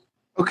talk.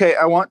 Okay,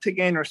 I want to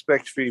gain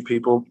respect for you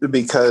people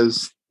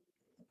because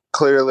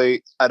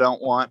clearly I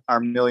don't want our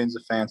millions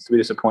of fans to be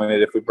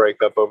disappointed if we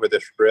break up over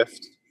this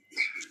rift.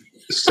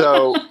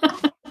 So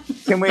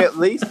can we at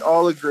least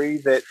all agree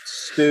that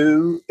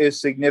stew is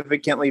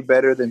significantly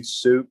better than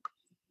soup?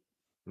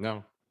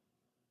 No.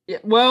 Yeah,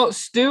 well,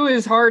 stew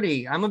is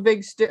hearty. I'm a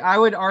big stew. I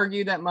would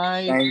argue that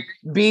my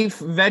beef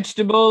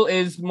vegetable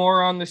is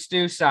more on the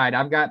stew side.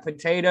 I've got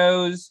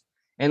potatoes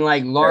and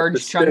like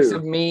large chunks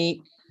of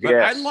meat. But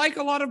I like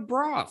a lot of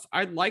broth.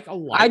 I like a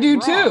lot. I do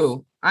broth.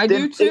 too. I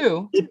do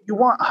too. If you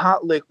want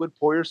hot liquid,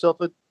 pour yourself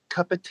a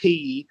cup of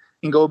tea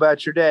and go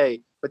about your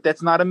day. But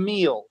that's not a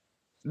meal.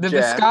 The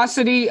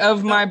viscosity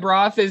of my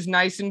broth is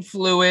nice and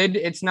fluid.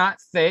 It's not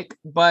thick,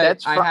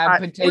 but I have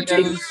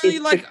potatoes. Particularly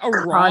like a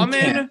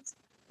ramen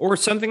or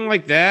something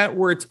like that,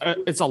 where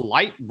it's a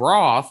light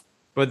broth,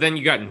 but then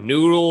you got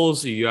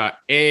noodles, you got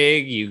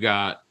egg, you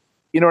got.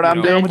 You know what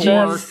I'm doing with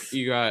that?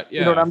 You got. Yeah.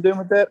 You know what I'm doing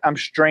with that? I'm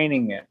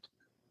straining it.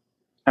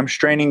 I'm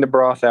straining the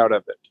broth out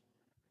of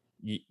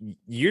it.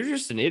 You're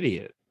just an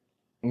idiot.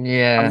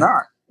 Yeah, I'm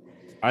not.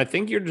 I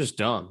think you're just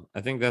dumb.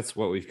 I think that's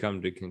what we've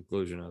come to a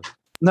conclusion of.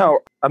 No,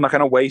 I'm not going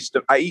to waste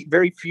them. I eat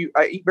very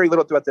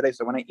little throughout the day.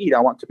 So when I eat, I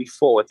want to be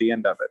full at the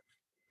end of it.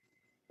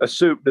 A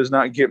soup does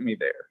not get me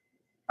there.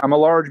 I'm a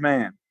large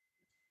man.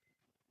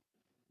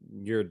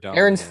 You're dumb.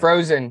 Aaron's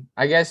frozen.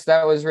 I guess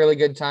that was really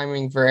good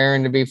timing for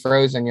Aaron to be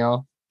frozen,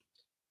 y'all.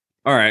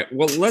 All right.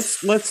 Well,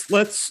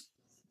 let's.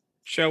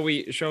 Shall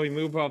we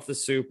move off the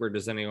soup, or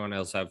does anyone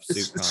else have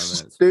soup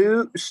comments?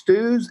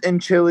 Stews and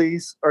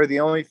chilies are the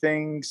only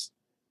things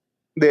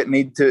that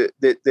need to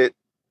that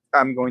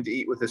I'm going to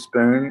eat with a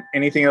spoon.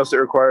 Anything else that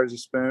requires a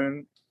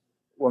spoon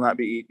will not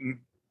be eaten.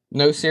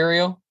 No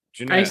cereal?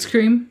 Jeanette. Ice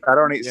cream? I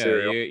don't eat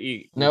cereal.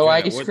 No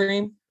Jeanette, ice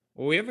cream?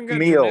 Well, we haven't got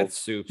meals.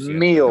 Soups yet.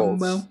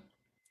 Meals.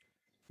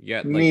 You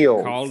got like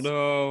meals.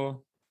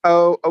 caldo.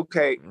 Oh,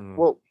 okay.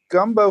 Well,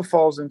 gumbo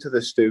falls into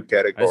the stew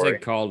category. I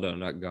said caldo,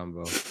 not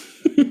gumbo.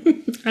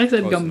 I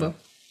said gumbo.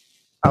 Enough.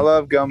 I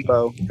love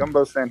gumbo.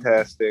 Gumbo's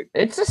fantastic.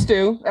 It's a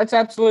stew. That's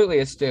absolutely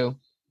a stew.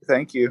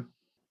 Thank you.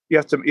 You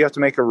have to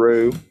make a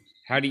roux.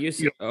 How do you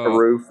see a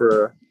roux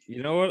for a...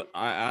 You know what?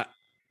 I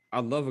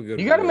love a good.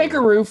 You got to make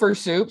a roux for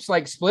soups.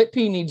 Like split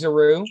pea needs a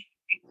roux.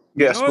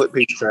 Yeah, split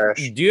pea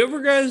trash. Do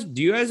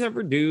you guys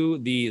ever do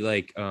the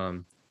like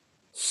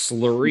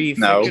slurry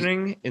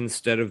thickening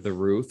instead of the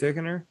roux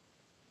thickener?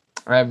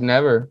 I've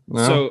never.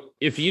 No. So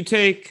if you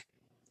take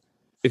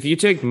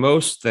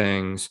most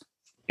things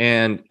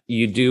and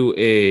you do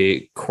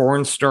a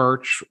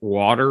cornstarch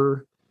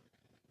water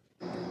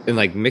and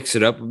like mix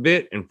it up a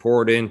bit and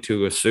pour it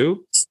into a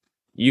soup,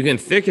 you can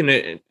thicken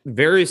it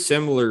very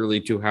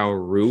similarly to how a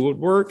roux would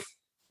work,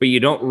 but you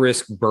don't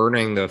risk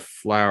burning the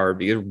flour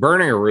because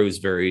burning a roux is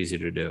very easy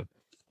to do.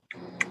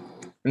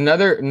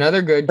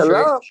 Another good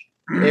trick.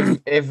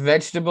 If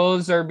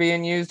vegetables are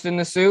being used in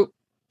the soup,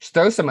 just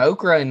throw some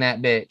okra in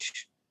that bitch.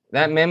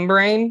 That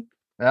membrane,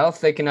 that'll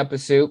thicken up a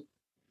soup.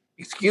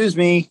 Excuse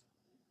me.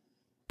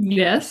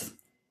 Yes.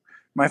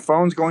 My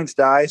phone's going to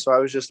die, so I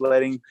was just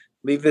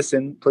leave this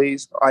in,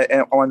 please.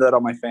 I want to let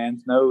all my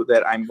fans know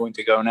that I'm going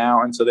to go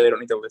now, and so they don't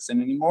need to listen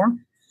anymore.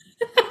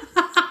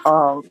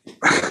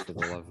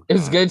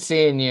 It's good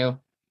seeing you.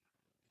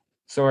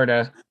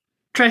 Sorta.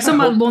 Try some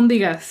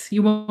albondigas.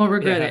 You won't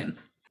regret it.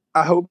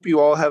 I hope you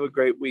all have a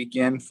great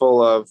weekend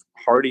full of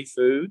hearty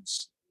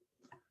foods.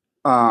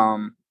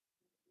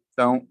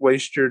 Don't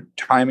waste your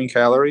time and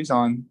calories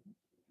on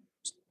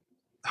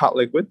hot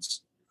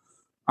liquids.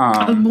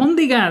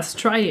 Albondigas,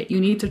 try it.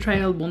 You need to try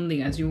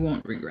albondigas. You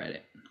won't regret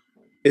it.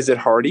 Is it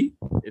hearty?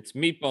 It's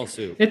meatball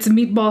soup. It's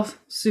meatball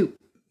soup.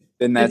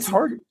 Then that's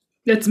hearty.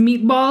 It's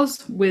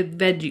meatballs with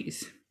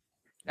veggies.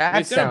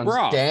 That sounds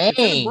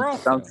dang.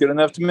 Sounds good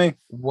enough to me.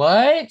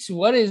 What?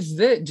 What is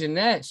this,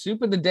 Jeanette?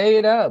 Soup of the day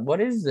it up. What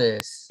is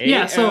this?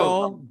 Yeah,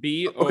 so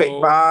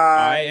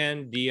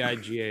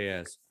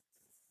ALBOINDIGAS.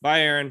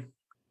 Bye, Aaron.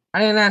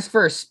 I didn't ask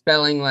for a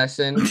spelling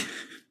lesson.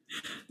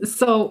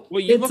 So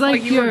it's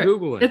like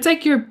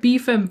your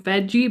beef and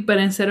veggie, but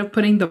instead of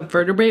putting the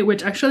vertebrae,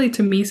 which actually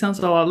to me sounds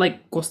a lot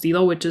like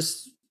cocido, which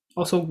is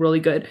also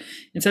really good.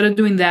 Instead of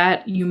doing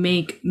that, you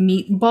make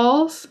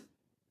meatballs,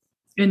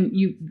 and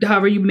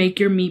however you make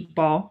your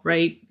meatball,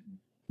 right?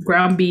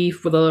 Ground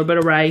beef with a little bit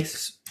of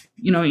rice,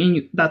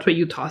 and that's what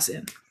you toss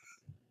in.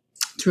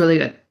 It's really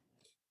good.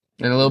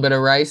 And a little bit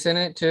of rice in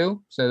it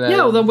too, so that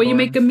the way you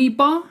make a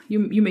meatball,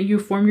 you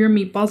form your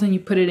meatballs and you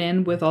put it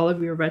in with all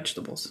of your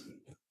vegetables.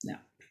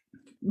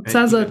 It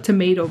has a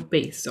tomato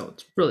base, so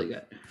it's really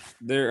good.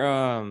 They're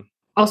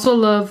also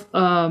love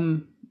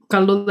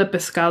caldo de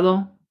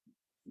pescado,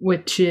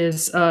 which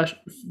is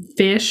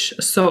fish.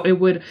 So it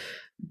would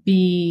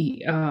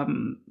be I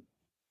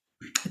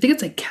think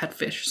it's like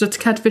catfish. So it's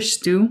catfish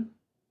stew.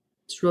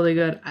 It's really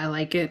good. I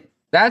like it.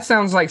 That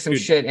sounds like some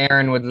shit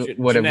Aaron would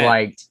have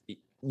liked.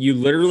 You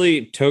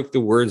literally took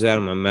the words out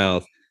of my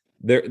mouth.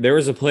 There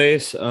was a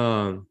place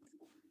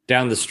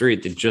down the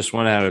street that just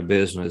went out of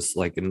business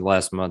like in the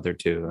last month or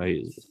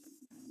two.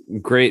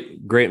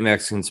 Great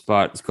Mexican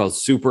spot. It's called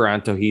Super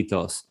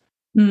Antojitos.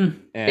 Mm.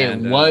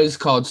 And, it was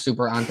called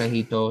Super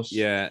Antojitos.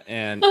 Yeah,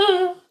 and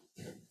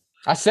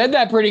I said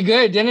that pretty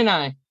good, didn't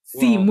I?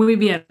 Sí, muy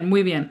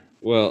bien.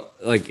 Well,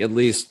 like at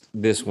least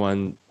this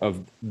one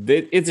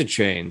it's a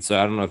chain, so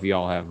I don't know if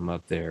y'all have them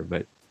up there,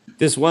 but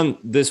this one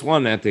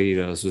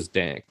Antojitos was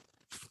dank.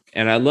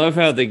 And I love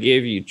how they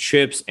gave you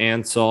chips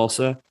and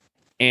salsa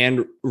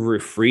and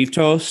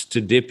refritos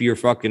to dip your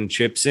fucking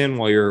chips in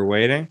while you were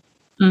waiting.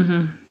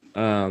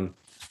 Mm-hmm.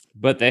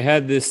 But they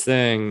had this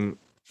thing.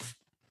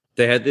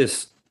 They had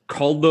this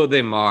caldo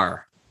de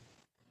mar.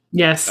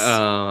 Yes.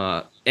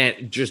 And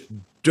just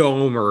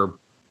domer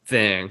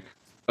thing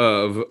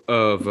of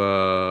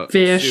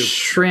fish, soup.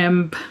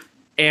 shrimp,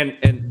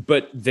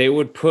 but they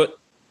would put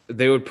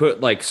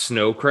like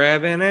snow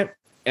crab in it,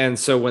 and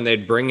so when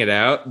they'd bring it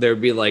out, there'd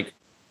be like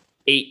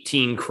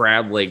 18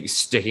 crab legs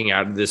sticking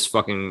out of this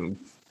fucking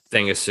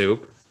thing of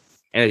soup,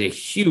 and it's a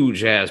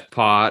huge ass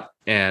pot,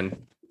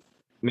 and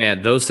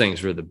man, those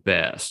things were the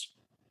best.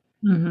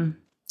 Mm-hmm.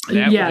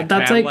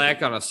 That's Cadillac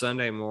like on a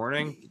Sunday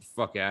morning. Get the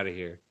fuck out of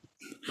here.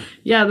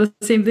 Yeah, the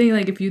same thing.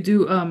 Like if you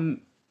do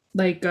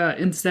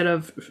instead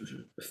of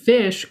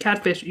fish,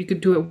 catfish, you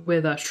could do it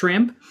with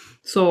shrimp.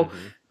 So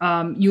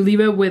you leave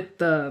it with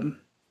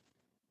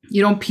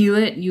you don't peel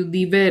it. You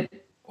leave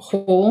it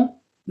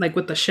whole, like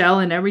with the shell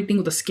and everything,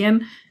 with the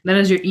skin. Then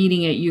as you're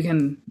eating it, you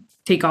can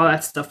take all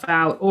that stuff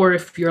out. Or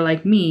if you're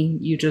like me,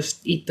 you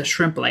just eat the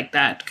shrimp like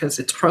that because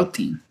it's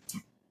protein.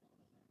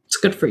 It's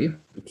good for you.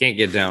 You can't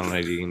get down on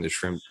eating the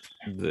shrimp,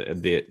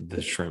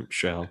 the shrimp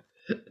shell.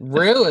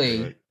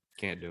 Really?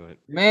 Can't do it,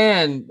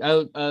 man.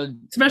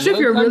 Especially if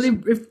you're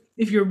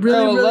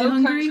really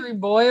hungry. Country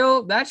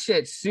boil, that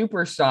shit's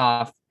super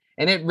soft,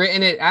 and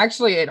it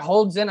actually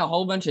holds in a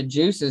whole bunch of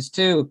juices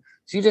too.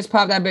 So you just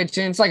pop that bitch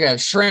in. It's like a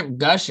shrimp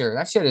gusher.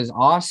 That shit is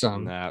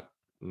awesome.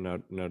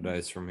 No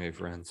dice for me,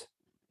 friends.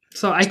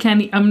 So I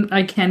can't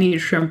eat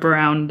shrimp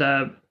around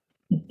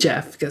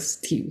Jeff because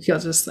he'll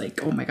just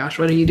like, oh my gosh,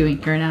 what are you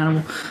doing? You're an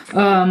animal.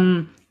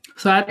 And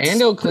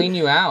he'll clean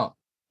you out.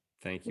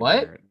 Thank you.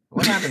 What? Barrett.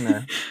 What happened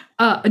there?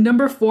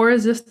 Number 4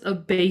 is just a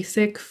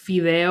basic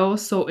fideo.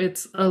 So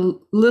it's a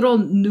little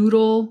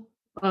noodle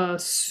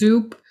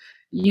soup.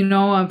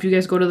 If you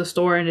guys go to the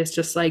store and it's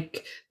just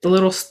like the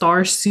little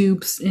star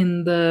soups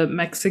in the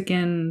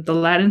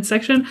Latin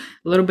section,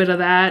 a little bit of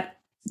that.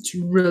 It's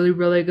really,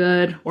 really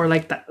good. Or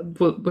like that,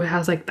 it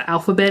has like the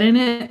alphabet in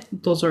it.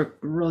 Those are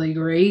really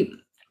great.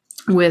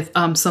 With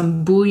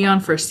some bouillon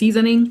for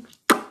seasoning.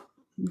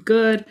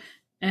 Good.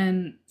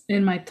 And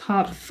in my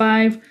top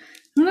 5,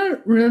 I'm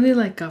not really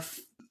like a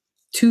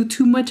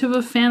too much of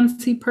a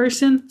fancy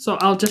person, so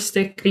I'll just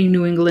stick a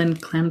New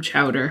England clam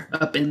chowder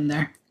up in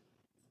there.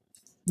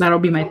 That'll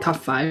be my top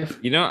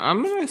 5.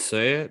 I'm gonna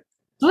say it.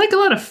 I like a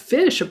lot of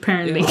fish,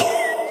 apparently.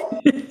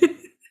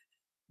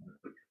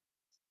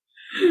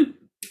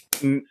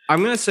 I'm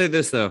gonna say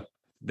this though.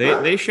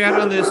 They shout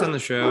on this on the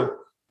show.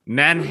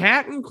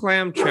 Manhattan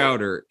clam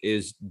chowder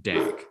is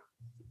dank.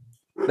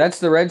 That's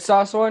the red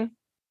sauce one?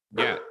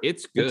 Yeah,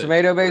 it's The good.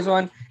 tomato-based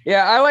one.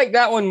 Yeah, I like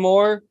that one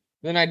more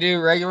than I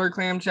do regular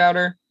clam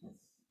chowder.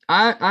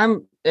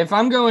 If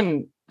I'm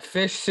going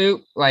fish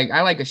soup, like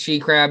I like a she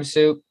crab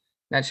soup.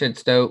 That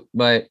shit's dope,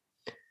 but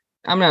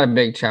I'm not a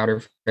big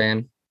chowder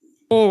fan.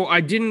 Oh,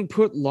 I didn't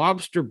put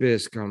lobster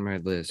bisque on my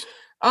list.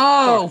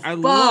 Oh, I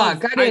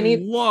didn't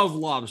eat. love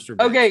lobster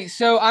bisque. Okay,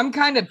 so I'm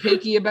kind of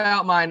picky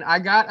about mine. I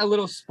got a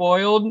little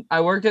spoiled.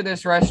 I worked at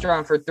this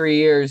restaurant for 3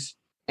 years,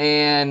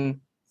 and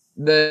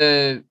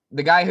the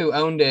guy who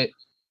owned it,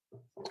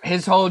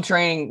 his whole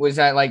training was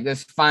at like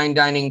this fine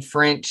dining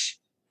French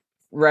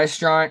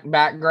restaurant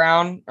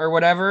background or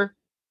whatever,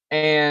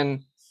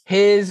 and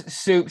his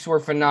soups were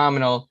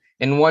phenomenal.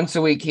 And once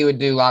a week he would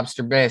do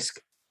lobster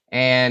bisque,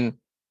 and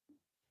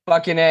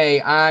fucking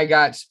I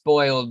got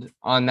spoiled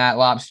on that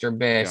lobster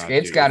bisque. God,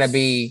 It's dude, got to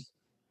be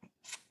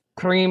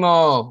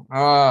primo.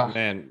 Oh.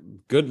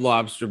 Man, good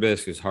lobster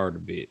bisque is hard to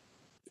beat.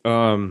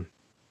 All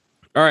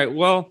right,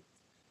 well,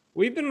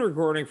 we've been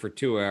recording for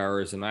 2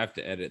 hours, and I have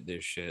to edit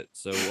this shit.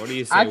 So, what do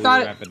you say we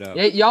wrap it up?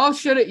 Y'all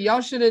should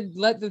have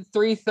let the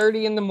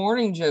 3:30 in the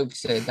morning joke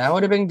sit. That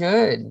would have been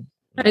good.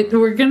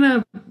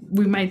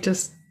 We might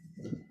just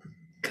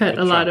cut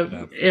a lot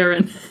of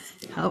Aaron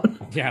out.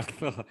 Yeah,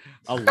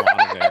 a lot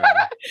of Aaron.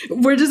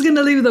 We're just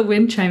gonna leave the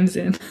wind chimes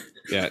in.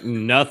 Yeah,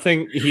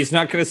 nothing. He's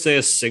not going to say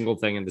a single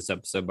thing in this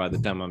episode by the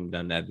time I'm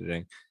done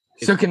editing.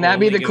 So can that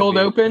be the cold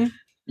open?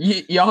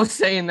 Y'all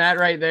saying that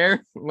right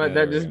there? Let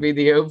that just be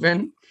the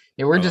open?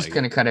 Yeah, we're just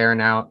going to cut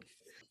Aaron out.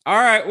 All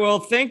right. Well,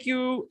 thank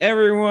you,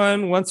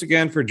 everyone, once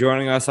again for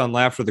joining us on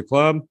Lafter the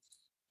Club.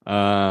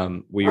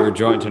 We were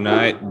joined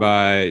tonight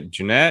by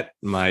Jeanette,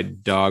 my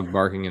dog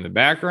barking in the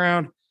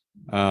background,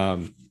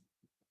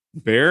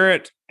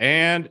 Barrett,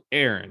 and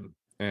Aaron.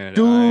 And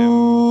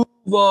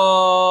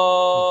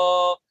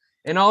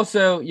And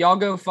also, y'all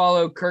go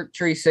follow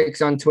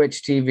Kirk36 on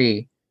Twitch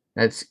TV.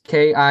 That's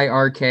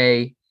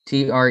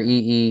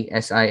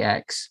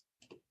KIRKTREESIX.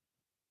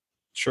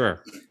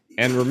 Sure.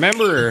 And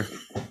remember,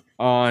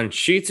 on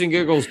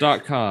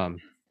sheetsandgiggles.com,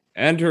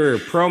 enter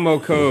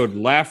promo code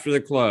Laughter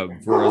the Club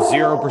for a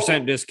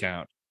 0%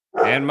 discount.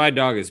 And my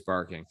dog is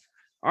barking.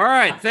 All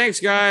right. Thanks,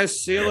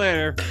 guys. See you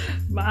later.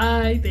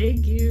 Bye.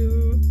 Thank you.